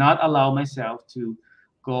I will not allow myself to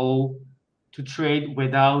go to trade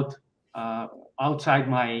without outside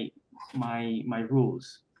my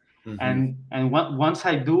rules. And once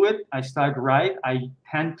I do it, I start right, I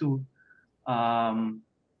tend to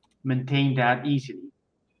maintain that easily.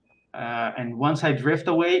 And once I drift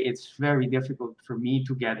away, it's very difficult for me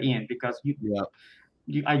to get in, because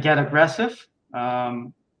I get aggressive,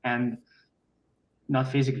 and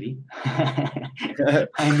not physically.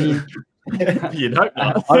 I mean, you hope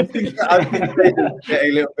not. I think they just get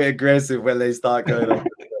a little bit aggressive when they start going on,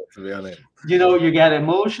 to be honest. You get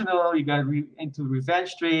emotional, you get into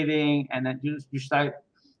revenge trading, and then you start,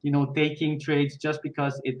 taking trades just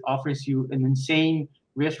because it offers you an insane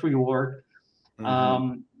risk reward.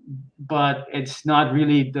 But it's not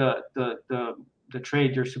really the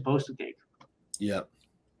trade you're supposed to take. Yeah.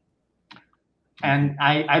 And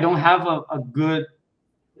I don't have a good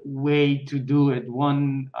way to do it.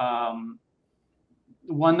 One of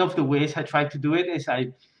the ways I try to do it is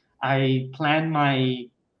I plan my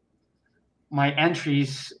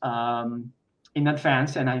entries in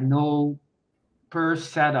advance, and I know per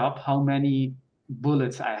setup how many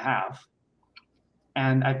bullets I have,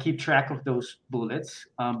 and I keep track of those bullets.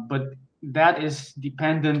 But that is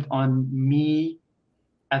dependent on me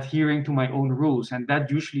adhering to my own rules, and that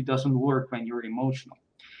usually doesn't work when you're emotional.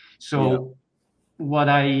 So what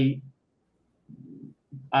a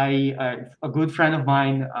good friend of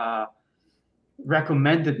mine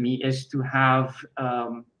recommended me is to have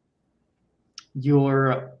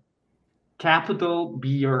your capital be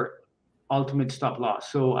your ultimate stop loss.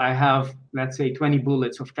 So I have, let's say, 20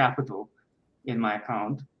 bullets of capital in my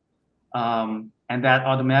account, and that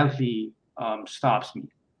automatically stops me,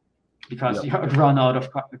 because you run out of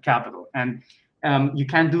capital. And you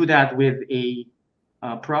can do that with a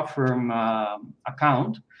prop firm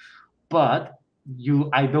account, but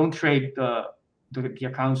I don't trade the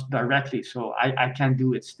accounts directly, so I can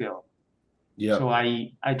do it still. So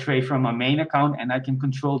I trade from a main account, and I can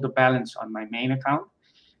control the balance on my main account.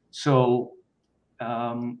 So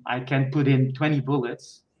I can put in 20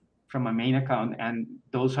 bullets from my main account, and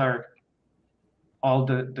those are all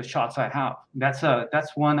the shots I have. That's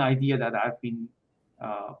one idea that I've been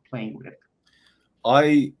playing with.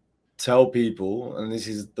 I tell people, and this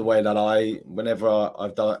is the way that whenever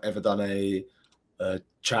I've ever done a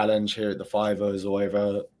challenge here at the Fivers or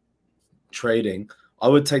ever trading, I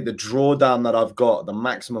would take the drawdown that I've got, the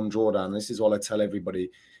maximum drawdown. This is what I tell everybody.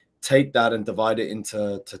 Take that and divide it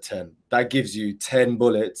into 10. That gives you 10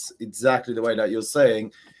 bullets, exactly the way that you're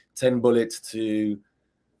saying, 10 bullets to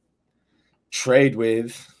trade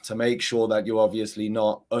with, to make sure that you're obviously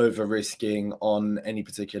not over risking on any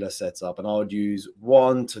particular setup. And I would use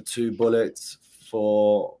 1 to 2 bullets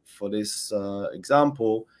for this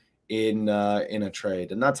example in a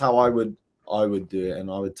trade. And that's how I would do it.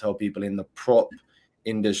 And I would tell people in the prop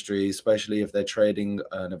industry, especially if they're trading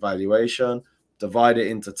an evaluation, divide it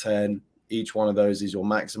into 10. Each one of those is your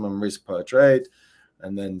maximum risk per trade,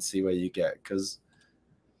 and then see where you get, because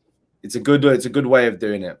it's a good way of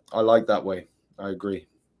doing it. I like that way. I agree.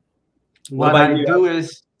 What I do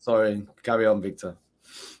is, sorry, carry on, Victor.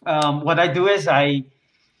 What I do is the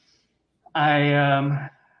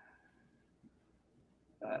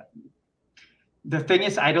thing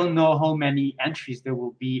is, I don't know how many entries there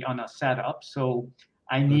will be on a setup, so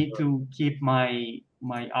I need to keep my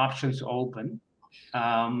options open,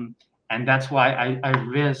 and that's why I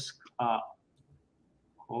risk.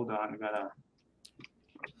 Hold on, I gotta.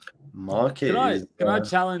 Market. Can I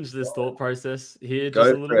challenge this thought process here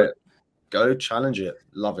just a little bit? Go challenge it.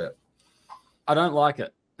 Love it. I don't like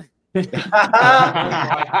it. That's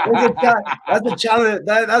a challenge.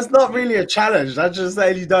 That's not really a challenge. That's just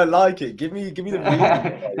saying you don't like it. Give me the reason.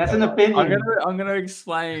 That's an opinion. I'm gonna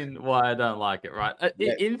explain why I don't like it. Right?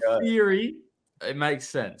 In go. theory, it makes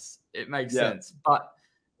sense. It makes sense. But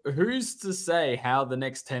who's to say how the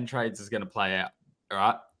next 10 trades is going to play out? All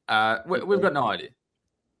right. We've got no idea.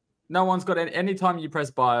 No one's got any. Anytime you press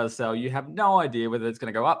buy or sell, you have no idea whether it's going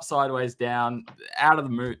to go up, sideways, down, out of the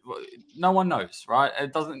mood. No one knows, right?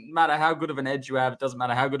 It doesn't matter how good of an edge you have. It doesn't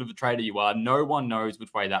matter how good of a trader you are. No one knows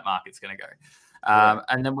which way that market's going to go.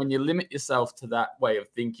 And then when you limit yourself to that way of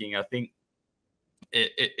thinking, I think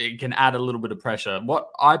it can add a little bit of pressure. What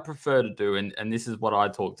I prefer to do, and this is what I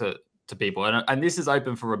talk to people, and this is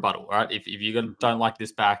open for rebuttal, right? If you don't like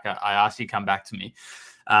this back, I ask you come back to me.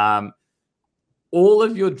 All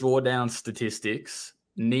of your drawdown statistics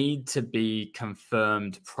need to be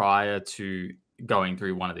confirmed prior to going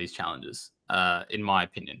through one of these challenges, in my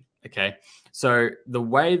opinion. Okay. So the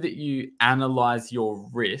way that you analyze your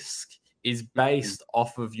risk is based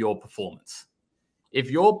off of your performance.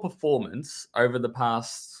 If your performance over the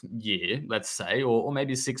past year, let's say, or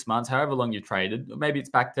maybe 6 months, however long you traded, maybe it's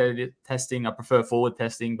back testing. I prefer forward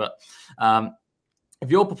testing, but if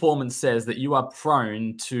your performance says that you are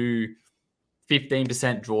prone to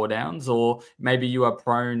 15% drawdowns, or maybe you are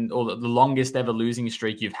prone, or the longest ever losing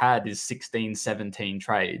streak you've had is 16, 17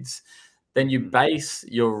 trades, then you base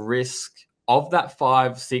your risk of that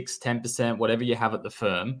 5, 6, 10%, whatever you have at the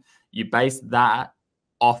firm, you base that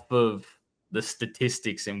off of the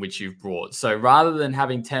statistics in which you've brought. So rather than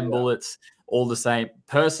having 10 bullets all the same,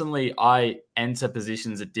 personally, I enter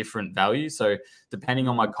positions at different values. So depending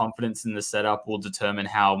on my confidence in the setup will determine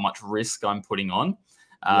how much risk I'm putting on.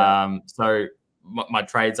 So my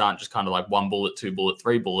trades aren't just kind of like 1 bullet, 2 bullet,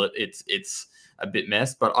 3 bullet. It's a bit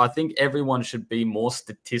messed, but I think everyone should be more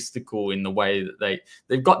statistical in the way that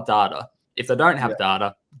they've got data. If they don't have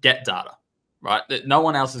data, get data, right? No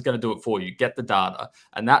one else is going to do it for you. Get the data,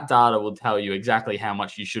 and that data will tell you exactly how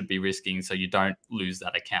much you should be risking so you don't lose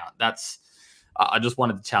that account. I just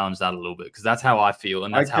wanted to challenge that a little bit because that's how I feel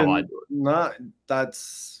and that's how I do it. No,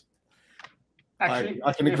 that's... Actually,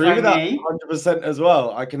 I can agree with that 100% as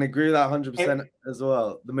well. I can agree with that 100% as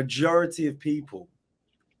well. The majority of people,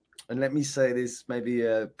 and let me say this, maybe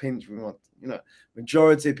a pinch from what,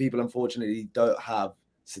 majority of people, unfortunately, don't have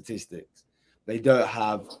statistics. They don't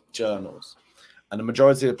have journals. And the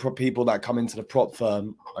majority of people that come into the prop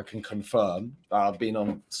firm, I can confirm that I've been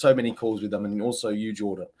on so many calls with them, and also you,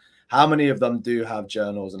 Jordan. How many of them do have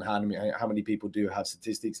journals, and how many people do have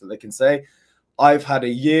statistics that they can say, I've had a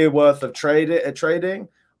year worth of trading.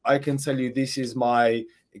 I can tell you this is my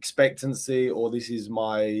expectancy, or this is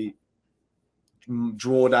my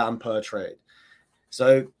drawdown per trade.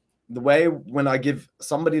 So the way when I give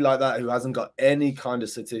somebody like that who hasn't got any kind of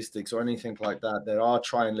statistics or anything like that, they are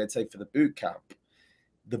trying, let's say for the boot camp,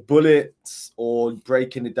 the bullets or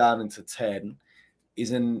breaking it down into 10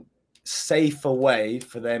 is a safer way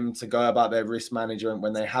for them to go about their risk management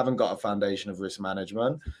when they haven't got a foundation of risk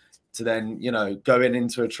management, to then, going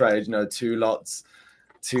into a trade, 2 lots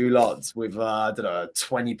with, I don't know,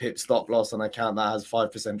 20 pip stop loss on account that has 5%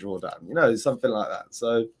 drawdown, something like that.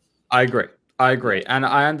 So I agree. And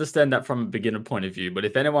I understand that from a beginner point of view. But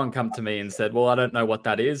if anyone come to me and said, well, I don't know what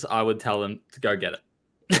that is, I would tell them to go get it.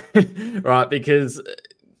 Right? Because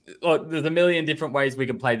look, there's a million different ways we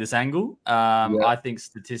can play this angle. I think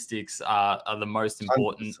statistics are the most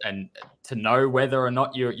important, 100%. And to know whether or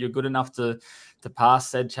not you're good enough to pass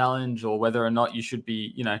said challenge, or whether or not you should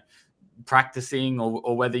be, practicing,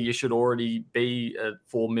 or whether you should already be a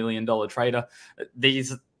 $4 million trader.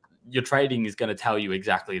 Your trading is going to tell you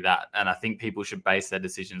exactly that. And I think people should base their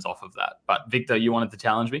decisions off of that. But Victor, you wanted to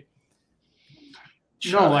challenge me?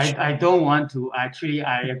 No, I don't want to. Actually,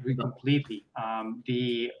 I agree completely.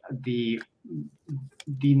 The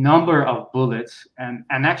number of bullets, and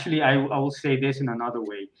actually, I will say this in another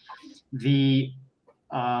way.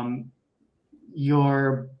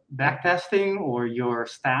 Your backtesting or your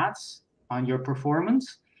stats on your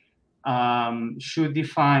performance should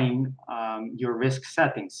define your risk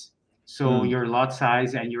settings. So your lot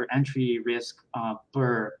size and your entry risk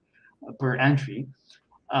per entry.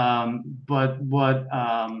 But what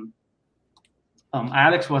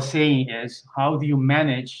Alex was saying is, how do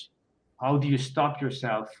you stop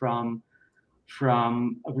yourself from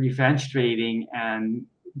revenge trading and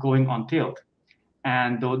going on tilt?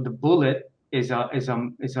 And the bullet is a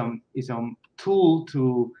tool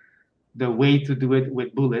to the way to do it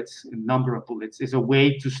with bullets, number of bullets, is a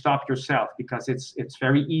way to stop yourself, because it's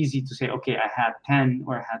very easy to say, okay, I had 10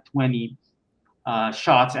 or I had 20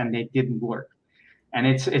 shots and they didn't work. And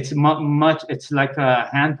it's like a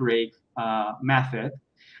handbrake method,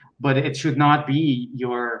 but it should not be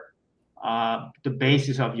the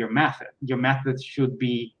basis of your method. Your method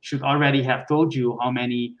should already have told you how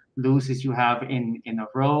many loses you have in a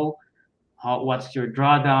row, what's your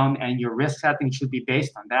drawdown, and your risk setting should be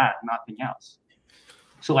based on that, nothing else.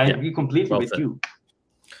 So I agree completely with you.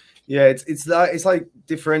 Yeah, it's like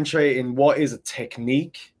differentiating what is a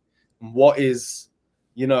technique and what is,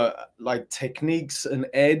 you know, like techniques and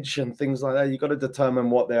edge and things like that. You got to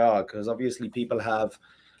determine what they are, because obviously people have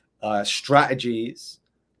strategies,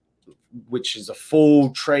 which is a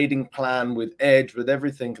full trading plan with edge, with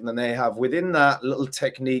everything, and then they have within that little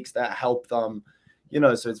techniques that help them, you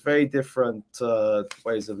know. So it's very different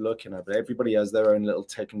ways of looking at it. Everybody has their own little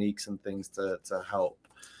techniques and things to help.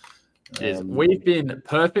 We've been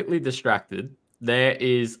perfectly distracted. There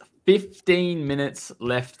is 15 minutes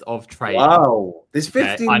left of trading. Wow, there's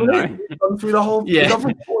 15 minutes. We've gone through the whole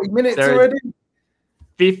 40 minutes already.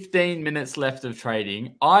 15 minutes left of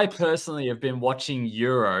trading. I personally have been watching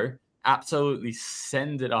Euro absolutely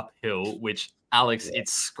send it uphill, which, Alex,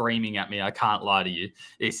 it's screaming at me. I can't lie to you.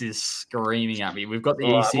 This is screaming at me. We've got the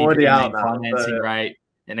ECB financing rate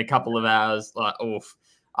in a couple of hours. Like, oof.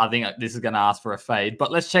 I think this is going to ask for a fade. But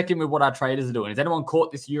let's check in with what our traders are doing. Has anyone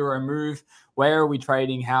caught this Euro move? Where are we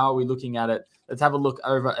trading? How are we looking at it? Let's have a look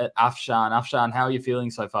over at Afshan. Afshan, how are you feeling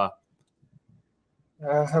so far?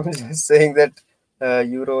 I'm just saying that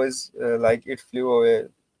Euro is like it flew away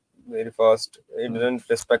very fast. It didn't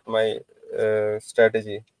respect my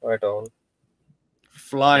strategy at all.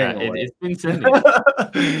 Flying away. It's been sending.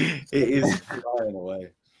 It is flying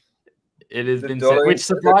away. It has been sent, which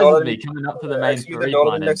surprises me coming up to the main three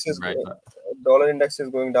financing rate. Dollar index is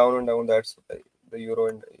going down and down. That's why the euro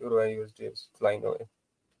and USD is flying away.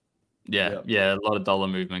 Yeah, a lot of dollar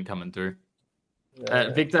movement coming through.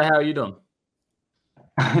 Victor, how are you doing?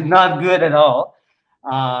 Not good at all.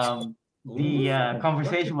 The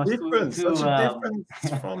conversation was such a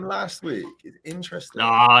difference from last week. It's interesting.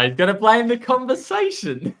 Oh, he's gonna blame the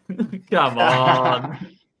conversation. Come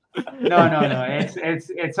on. No.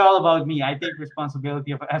 It's all about me. I take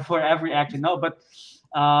responsibility for every action. No, but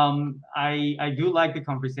I do like the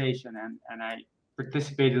conversation and I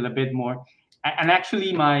participated a bit more. And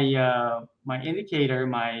actually, my indicator,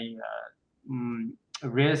 my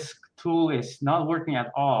risk tool is not working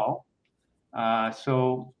at all.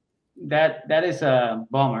 So that is a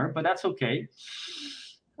bummer, but that's okay.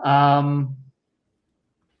 Yeah,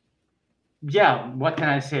 what can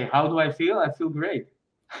I say? How do I feel? I feel great.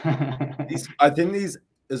 I think these,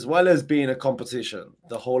 as well as being a competition,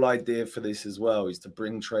 the whole idea for this as well is to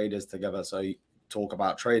bring traders together. So you talk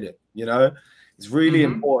about trading, you know, it's really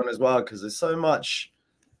important as well, because there's so much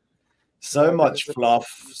fluff,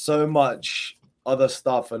 so much other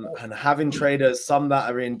stuff, and having traders, some that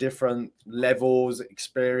are in different levels,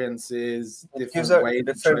 experiences, different ways,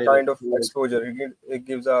 different kind of exposure. It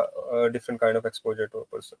gives a different kind of exposure to a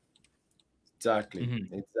person. Exactly.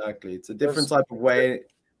 It's a different type of way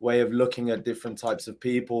of looking at different types of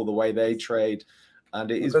people, the way they trade, and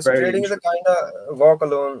it is very trading is a kind of walk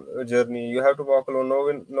alone journey. You have to walk alone.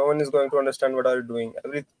 No one is going to understand what are you doing.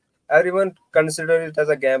 Everyone consider it as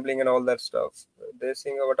a gambling and all that stuff. They're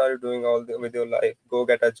saying, what are you doing with your life? Go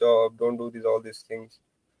get a job. Don't do all these things.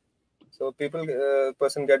 So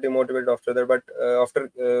person get demotivated after that. But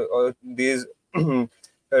after these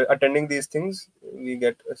attending these things, we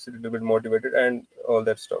get a little bit motivated and all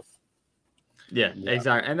that stuff. Yeah,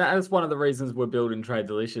 exactly. And that's one of the reasons we're building Trade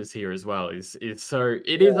Delicious here as well.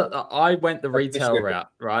 I went the retail route,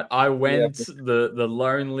 right? I went the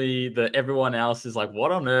lonely, everyone else is like,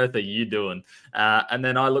 what on earth are you doing? And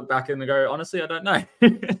then I look back and I go, honestly, I don't know.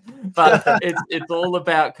 But it's all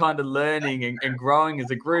about kind of learning and growing as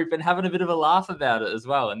a group and having a bit of a laugh about it as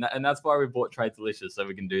well. And that's why we bought Trade Delicious, so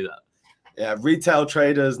we can do that. Yeah, retail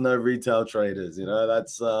traders, no retail traders. You know,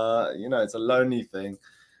 that's it's a lonely thing.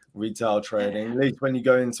 Retail trading, at least when you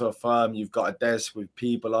go into a firm, you've got a desk with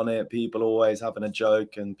people on it, people always having a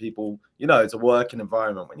joke, and people, it's a working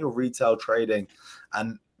environment. When you're retail trading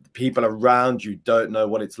and people around you don't know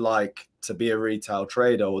what it's like to be a retail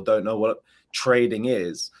trader or don't know what trading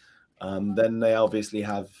is, then they obviously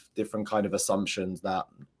have different kind of assumptions that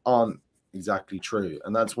aren't exactly true.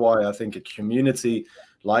 And that's why I think a community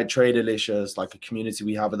like Trade Delicious, like a community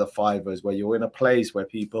we have at the Fivers, where you're in a place where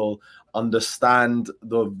people understand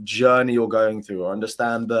the journey you're going through or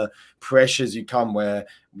understand the pressures you come, where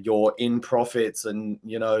you're in profits and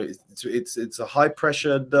it's a high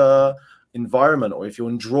pressured environment, or if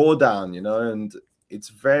you're in drawdown, and it's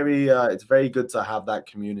very good to have that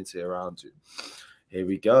community around you. Here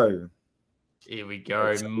we go. Here we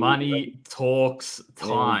go. Money talks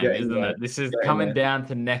time, isn't it? This is coming down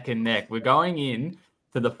to neck and neck. We're going in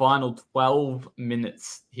to the final 12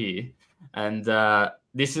 minutes here. And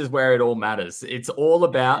this is where it all matters. It's all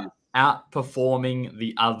about outperforming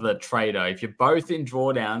the other trader. If you're both in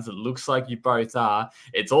drawdowns, it looks like you both are.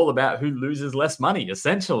 It's all about who loses less money,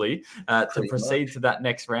 essentially, to proceed to that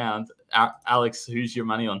next round. Alex, who's your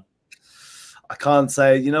money on? I can't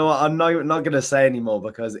say. You know what? I'm not going to say anymore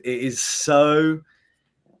because it is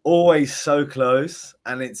always so close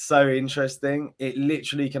and it's so interesting. It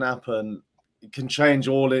literally can happen. It can change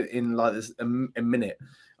all in like this a minute.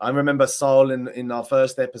 I remember Saul in our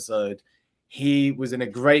first episode. He was in a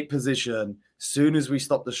great position. Soon as we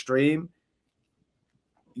stopped the stream,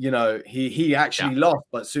 you know, he actually lost.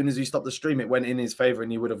 But as soon as he stopped the stream, it went in his favor, and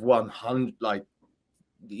he would have won.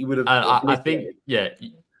 He would have. I think,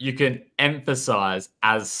 you can emphasize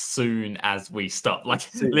as soon as we stop. Like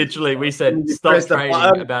literally, we said stop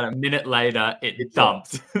trading. About a minute later, it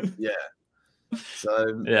dumped. Yeah.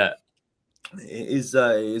 So yeah. It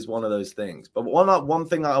is one of those things. But one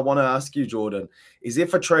thing I want to ask you, Jordan, is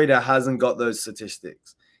if a trader hasn't got those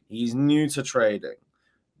statistics, he's new to trading,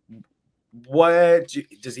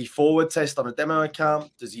 does he forward test on a demo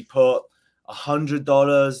account? Does he put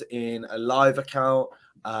 $100 in a live account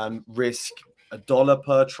and risk $1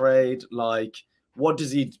 per trade? Like, what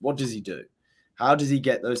does he do? How does he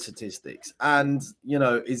get those statistics? And you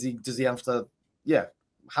know, does he have to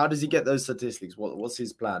how does he get those statistics? What's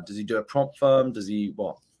his plan? Does he do a prompt firm? Does he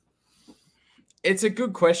what? It's a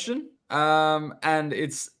good question. And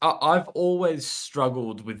I've always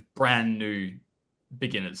struggled with brand new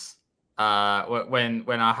beginners. When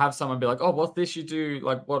I have someone be like, oh, what's this you do?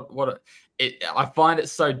 Like I find it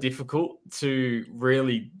so difficult to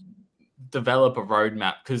really develop a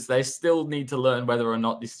roadmap because they still need to learn whether or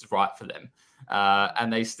not this is right for them.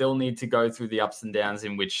 And they still need to go through the ups and downs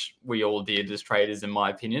in which we all did as traders, in my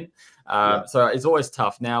opinion. So it's always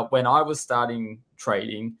tough. Now, when I was starting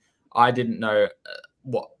trading, I didn't know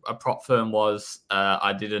what a prop firm was.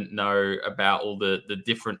 I didn't know about all the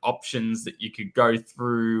different options that you could go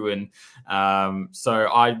through. And so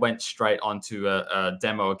I went straight onto a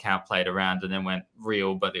demo account, played around, and then went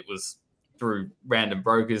real, but it was through random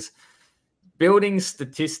brokers. Building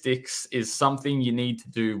statistics is something you need to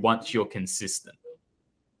do once you're consistent.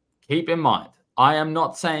 Keep in mind, I am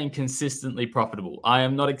not saying consistently profitable. I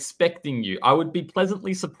am not expecting you. I would be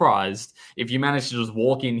pleasantly surprised if you managed to just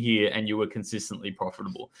walk in here and you were consistently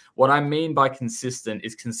profitable. What I mean by consistent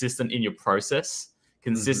is consistent in your process,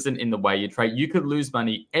 consistent in the way you trade. You could lose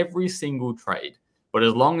money every single trade, but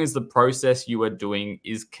as long as the process you are doing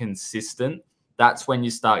is consistent, that's when you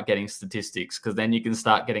start getting statistics, because then you can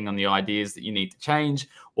start getting on the ideas that you need to change,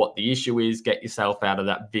 what the issue is, get yourself out of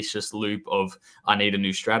that vicious loop of, I need a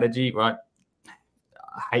new strategy, right?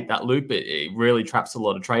 I hate that loop. It really traps a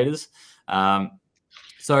lot of traders.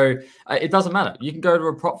 So it doesn't matter. You can go to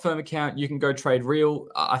a prop firm account. You can go trade real.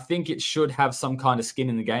 I think it should have some kind of skin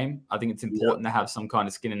in the game. I think it's important to have some kind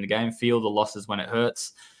of skin in the game. Feel the losses when it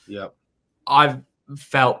hurts. Yeah, I've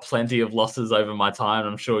felt plenty of losses over my time.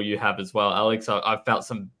 I'm sure you have as well, Alex. I've felt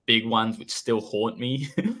some big ones which still haunt me,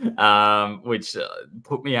 which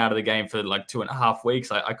put me out of the game for like 2.5 weeks.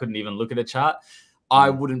 I couldn't even look at a chart. I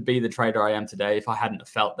wouldn't be the trader I am today if I hadn't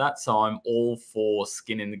felt that. So I'm all for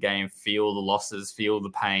skin in the game, feel the losses, feel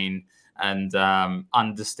the pain, and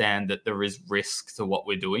understand that there is risk to what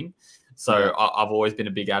we're doing. So I've always been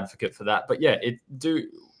a big advocate for that. But yeah,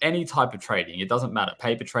 any type of trading, it doesn't matter.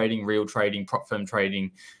 Paper trading, real trading, prop firm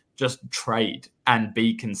trading, just trade and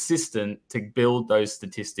be consistent to build those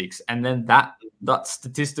statistics. And then that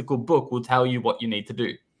statistical book will tell you what you need to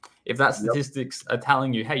do. If that statistics are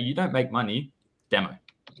telling you, hey, you don't make money, demo.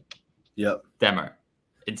 Demo.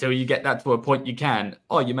 Until you get that to a point you can.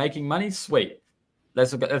 Oh, you're making money? Sweet.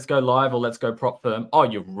 Let's go live, or let's go prop firm. Oh,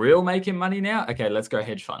 you're real making money now? Okay, let's go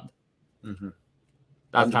hedge fund.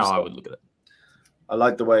 That's 100%. How I would look at it. I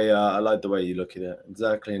like the way you look at it.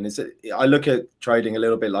 Exactly. And I look at trading a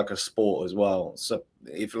little bit like a sport as well. So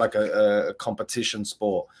if like a competition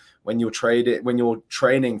sport, when you're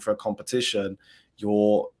training for a competition,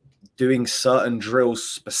 you're doing certain drills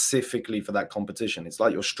specifically for that competition. It's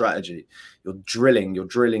like your strategy. You're drilling. You're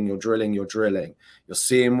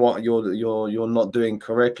seeing what you're not doing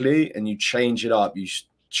correctly, and you change it up. You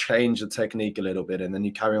change the technique a little bit, and then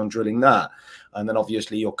you carry on drilling that. And then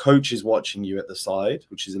obviously your coach is watching you at the side,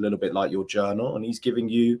 which is a little bit like your journal, and he's giving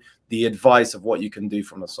you the advice of what you can do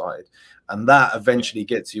from the side. And that eventually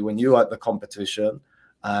gets you, when you're at the competition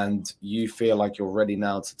and you feel like you're ready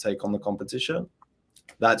now to take on the competition,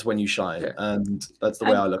 that's when you shine. And that's the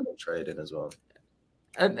way I look at trading as well.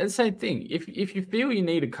 And same thing. If you feel you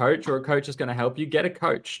need a coach or a coach is going to help you, get a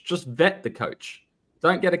coach. Just vet the coach.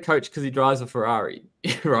 Don't get a coach because he drives a Ferrari,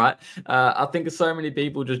 right? I think so many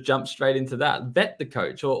people just jump straight into that. Vet the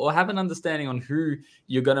coach or have an understanding on who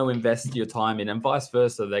you're going to invest your time in, and vice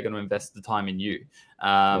versa. They're going to invest the time in you.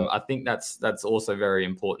 I think that's also very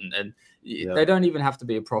important. And they don't even have to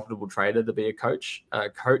be a profitable trader to be a coach.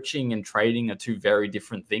 Coaching and trading are two very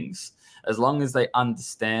different things. As long as they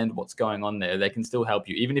understand what's going on there, they can still help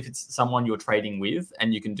you. Even if it's someone you're trading with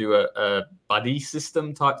and you can do a buddy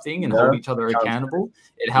system type thing and hold each other accountable,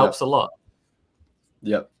 it helps a lot.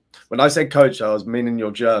 Yep. When I said coach, I was meaning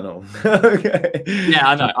your journal. Okay. Yeah,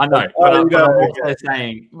 I know. But I'm also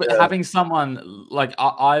saying, having someone like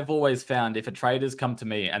I've always found, if a traders come to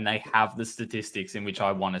me and they have the statistics in which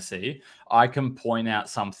I want to see, I can point out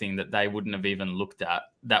something that they wouldn't have even looked at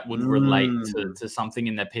that would relate to something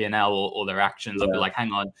in their P&L or their actions. I'll be like,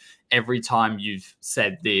 hang on, every time you've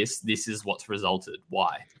said this is what's resulted.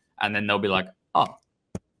 Why? And then they'll be like, oh,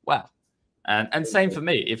 wow. And same for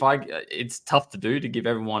me. It's tough to do to give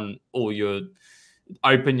everyone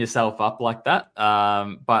open yourself up like that.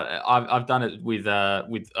 But I've done it with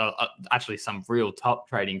actually some real top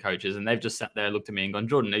trading coaches, and they've just sat there, looked at me, and gone,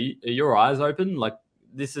 Jordan, are your eyes open? Like,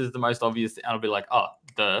 this is the most obvious thing. And I'll be like, oh,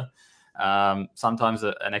 duh. Sometimes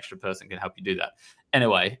an extra person can help you do that.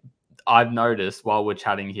 Anyway, I've noticed while we're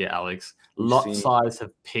chatting here, Alex, lot size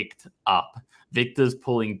have picked up. Victor's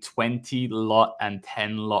pulling 20 lot and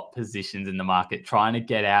 10 lot positions in the market, trying to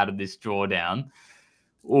get out of this drawdown.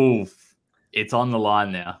 Oof, it's on the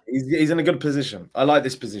line now. He's in a good position. I like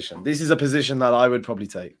this position. This is a position that I would probably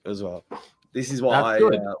take as well. This is what I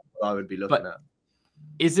would be looking at.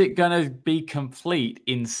 Is it going to be complete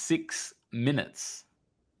in 6 minutes?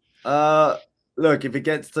 Look, if it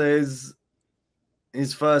gets to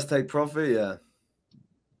his first take profit, yeah.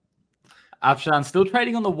 Afshan still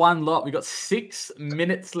trading on the one lot. We got 6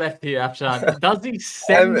 minutes left here, Afshan. Does he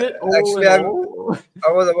send it all? Actually,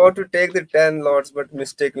 I was about to take the 10 lots, but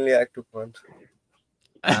mistakenly I took one.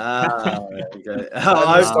 Okay.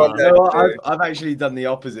 I've actually done the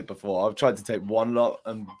opposite before. I've tried to take one lot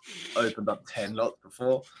and opened up 10 lots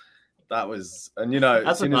before. That was, and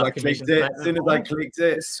as soon as I clicked it,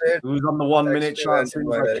 it was on the 1 minute chart. As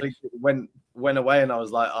soon as I clicked it, went away, and I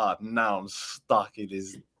was like, now I'm stuck in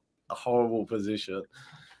this horrible position.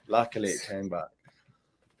 Luckily, it came back.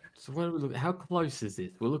 So what do we look? How close is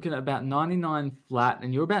this? We're looking at about 99 flat,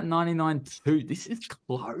 and you're about 99.2. This is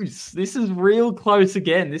close. This is real close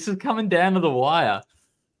again. This is coming down to the wire.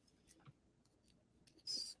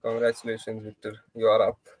 Congratulations, Victor. You are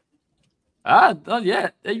up. Yeah.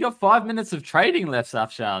 You got 5 minutes of trading left,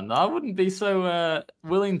 Afshan. I wouldn't be so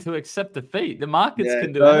willing to accept defeat. The markets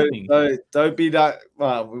can do anything. Don't be that.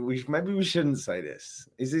 Well, maybe we shouldn't say this.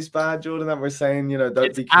 Is this bad, Jordan? That we're saying,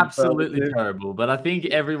 don't be absolutely terrible. But I think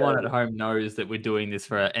everyone at home knows that we're doing this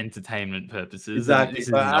for entertainment purposes. Exactly. This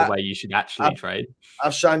is no way you should actually trade.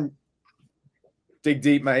 Afshan, dig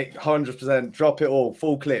deep, mate. 100%. Drop it all.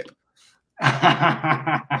 Full clip.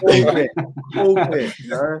 Full clip,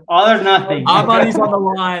 all or nothing. Our money's on the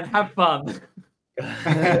line. Have fun.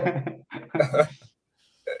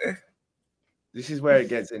 This is where it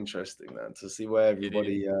gets interesting, then, to see where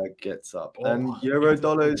everybody gets up. And euro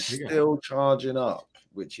dollar is still charging up,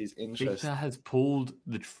 which is interesting. Victor has pulled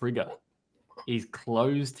the trigger. He's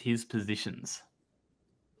closed his positions.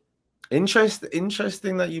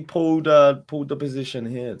 Interesting that you pulled the position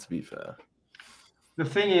here, to be fair. The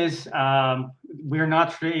thing is, we're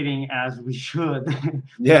not trading as we should.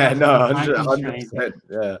 Yeah, no, 100%.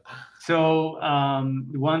 Yeah. So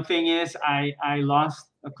one thing is, I lost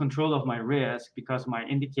control of my risk because my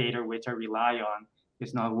indicator, which I rely on,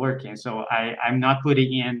 is not working. So I'm not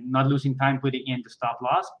losing time putting in the stop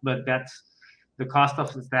loss. But that's the cost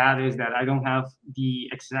of that is that I don't have the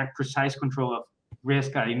exact precise control of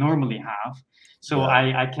risk I normally have. So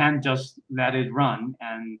I can't just let it run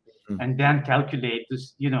and then calculate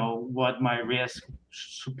this, what my risk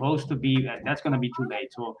supposed to be. That's going to be too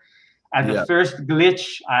late. So at the first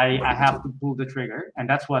glitch, I have to pull the trigger, and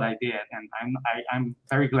that's what I did. And I'm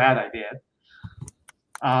very glad I did.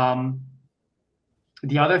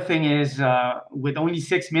 The other thing is, with only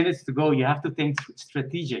 6 minutes to go, you have to think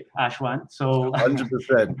strategic, Ashwan. So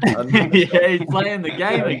 100%. Yeah, he's playing the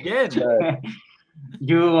game again.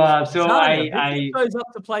 I goes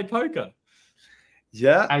up to play poker.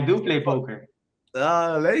 Yeah, I do play poker.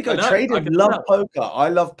 There you go. Traders love poker. I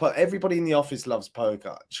love everybody in the office loves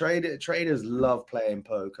poker. Traders love playing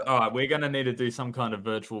poker. All right, we're gonna need to do some kind of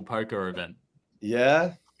virtual poker event.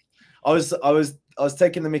 Yeah, I was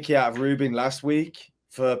taking the mickey out of Ruben last week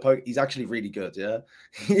for poker. He's actually really good. Yeah,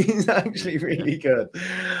 he's actually really good.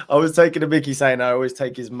 I was taking a mickey saying I always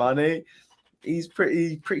take his money. He's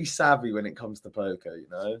pretty savvy when it comes to poker, you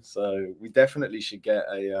know. So we definitely should get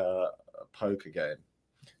a poker game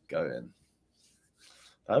going.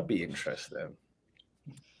 That'd be interesting.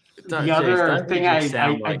 The other thing I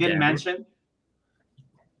didn't mention.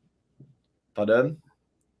 Pardon?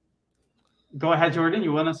 Go ahead, Jordan.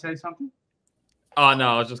 You want to say something? Oh,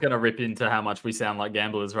 no, I was just going to rip into how much we sound like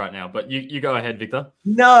gamblers right now. But you go ahead, Victor.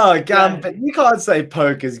 No, gambling. You can't say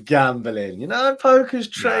poker's gambling. You know, poker's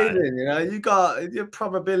trading. You know, you got your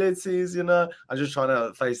probabilities. You know, I'm just trying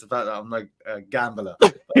to face the fact that I'm like a gambler.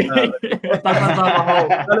 But,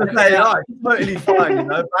 totally fine. You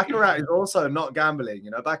know, baccarat is also not gambling.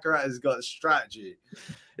 You know, baccarat has got a strategy.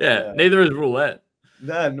 Yeah, neither is roulette.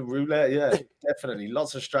 Then roulette, yeah, definitely.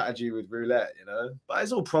 Lots of strategy with roulette, you know. But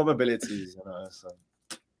it's all probabilities, you know. So.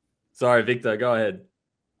 Sorry, Victor, go ahead.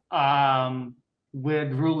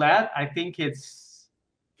 With roulette, I think it's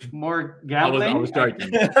more gambling. I was joking.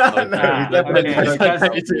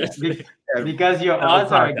 Because your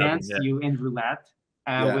odds are against you in roulette.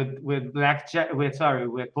 With blackjack, with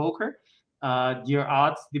poker, your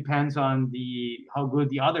odds depends on how good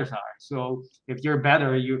the others are. So if you're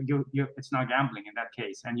better, you it's not gambling in that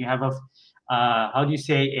case. And you have how do you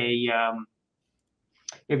say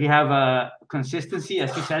if you have a consistency,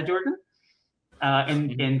 as you said, Jordan,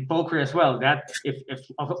 in poker as well. That if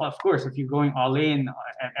of course if you're going all in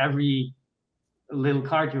at every little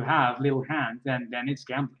card you have, little hand, then it's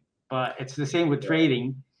gambling. But it's the same with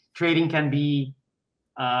trading. Trading can be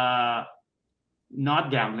not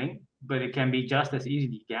gambling, but it can be just as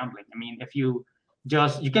easily gambling. I mean, if you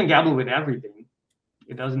can gamble with everything.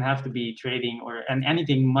 It doesn't have to be trading and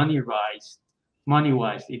anything money-wise.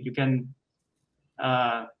 If you can,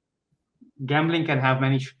 gambling can have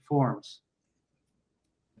many forms.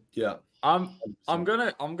 Yeah. I'm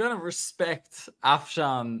gonna respect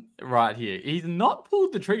Afshan right here. He's not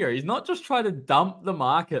pulled the trigger. He's not just trying to dump the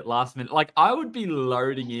market last minute. Like I would be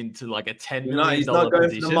loading into like a $10 million he's not going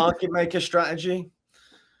position. for the market maker strategy.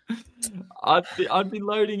 I'd be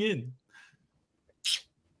loading in.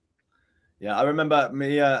 Yeah, I remember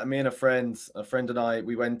me and a friend and I,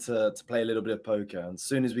 we went to play a little bit of poker. And as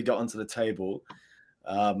soon as we got onto the table,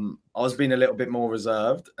 I was being a little bit more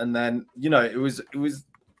reserved. And then, you know, it was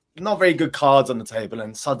not very good cards on the table.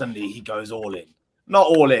 And suddenly he goes all in. Not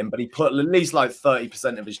all in, but he put at least like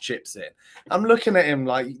 30% of his chips in. I'm looking at him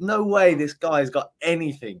like, no way this guy's got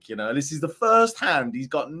anything, you know. This is the first hand. He's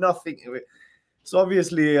got nothing. So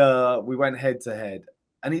obviously we went head to head.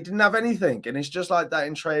 And he didn't have anything. And it's just like that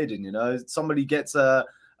in trading, you know. Somebody gets a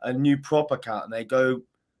new prop account and they go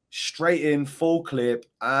straight in, full clip,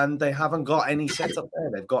 and they haven't got any setup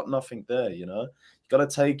there. They've got nothing there, you know. You've got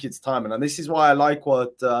to take its time. And this is why I like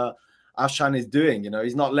what Afshan is doing, you know.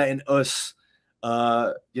 He's not letting us,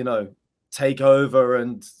 you know, take over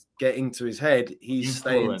and get into his head. He's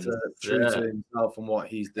staying true to himself and what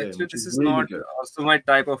he's doing. Actually, this is really not good. Also my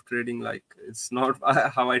type of trading. Like, it's not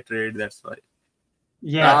how I trade, that's why.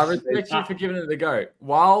 Yeah, I respect you for giving it a go.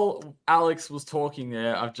 While Alex was talking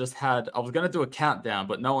there, I was going to do a countdown,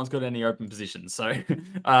 but no one's got any open positions. So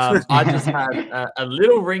I just had a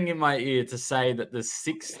little ring in my ear to say that the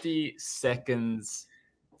 60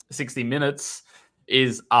 minutes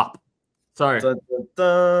is up. So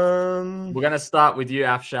we're going to start with you,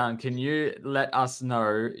 Afshan. Can you let us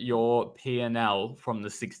know your P&L from the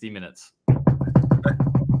 60 minutes?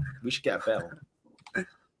 We should get a bell.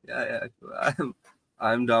 Yeah.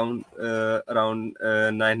 I'm down around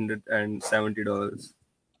 $970.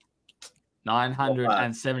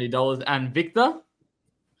 $970. And Victor?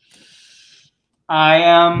 I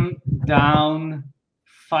am down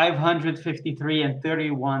 $553 and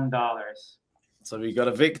 $31. So we got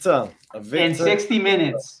a Victor. In 60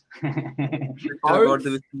 minutes. Both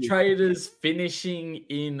traders finishing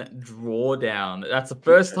in drawdown. That's the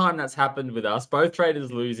first time that's happened with us. Both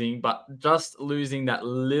traders losing, but just losing that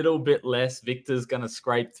little bit less. Victor's going to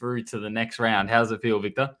scrape through to the next round. How does it feel,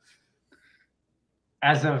 Victor?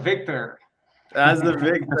 As a victor. As the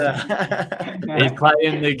victor. He's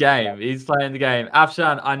playing the game.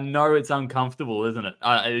 Afshan, I know it's uncomfortable, isn't it?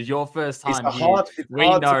 It's your first time here.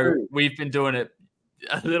 We know we've been doing it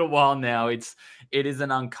a little while now. It is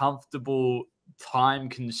an uncomfortable, time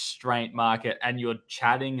constraint market, and you're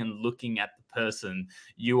chatting and looking at the person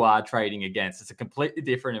you are trading against. It's a completely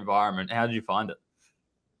different environment. How did you find it?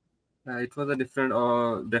 It was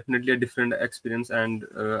definitely a different experience, and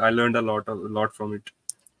I learned a lot from it.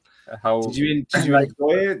 Did you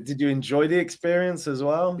enjoy it? Did you enjoy the experience as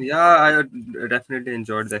well? Yeah, I definitely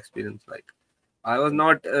enjoyed the experience. Like, I was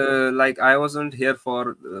not like I wasn't here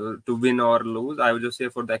for to win or lose. I was just here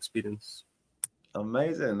for the experience.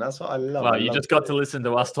 Amazing. That's what I love. Well, I you love just got to listen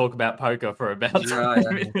to us talk about poker for about Yeah, 20 yeah,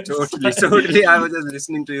 minutes. totally, totally. I was just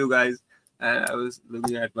listening to you guys, and I was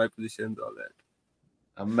looking at my positions, all that.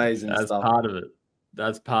 amazing That's stuff. part of it.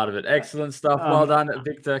 That's part of it. Excellent stuff. Well done,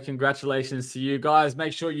 Victor. Congratulations to you guys.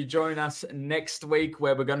 Make sure you join us next week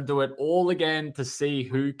where we're going to do it all again to see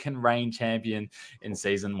who can reign champion in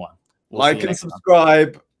season 1. We'll see Like you and next time.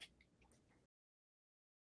 subscribe.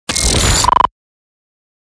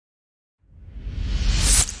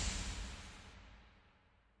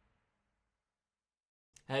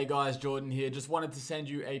 Hey guys, Jordan here. Just wanted to send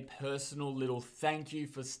you a personal little thank you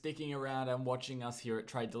for sticking around and watching us here at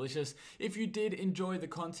Trade Delicious. If you did enjoy the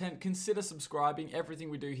content, consider subscribing. Everything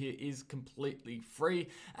we do here is completely free.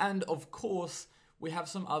 And of course, we have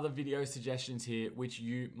some other video suggestions here which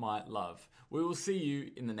you might love. We will see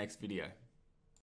you in the next video.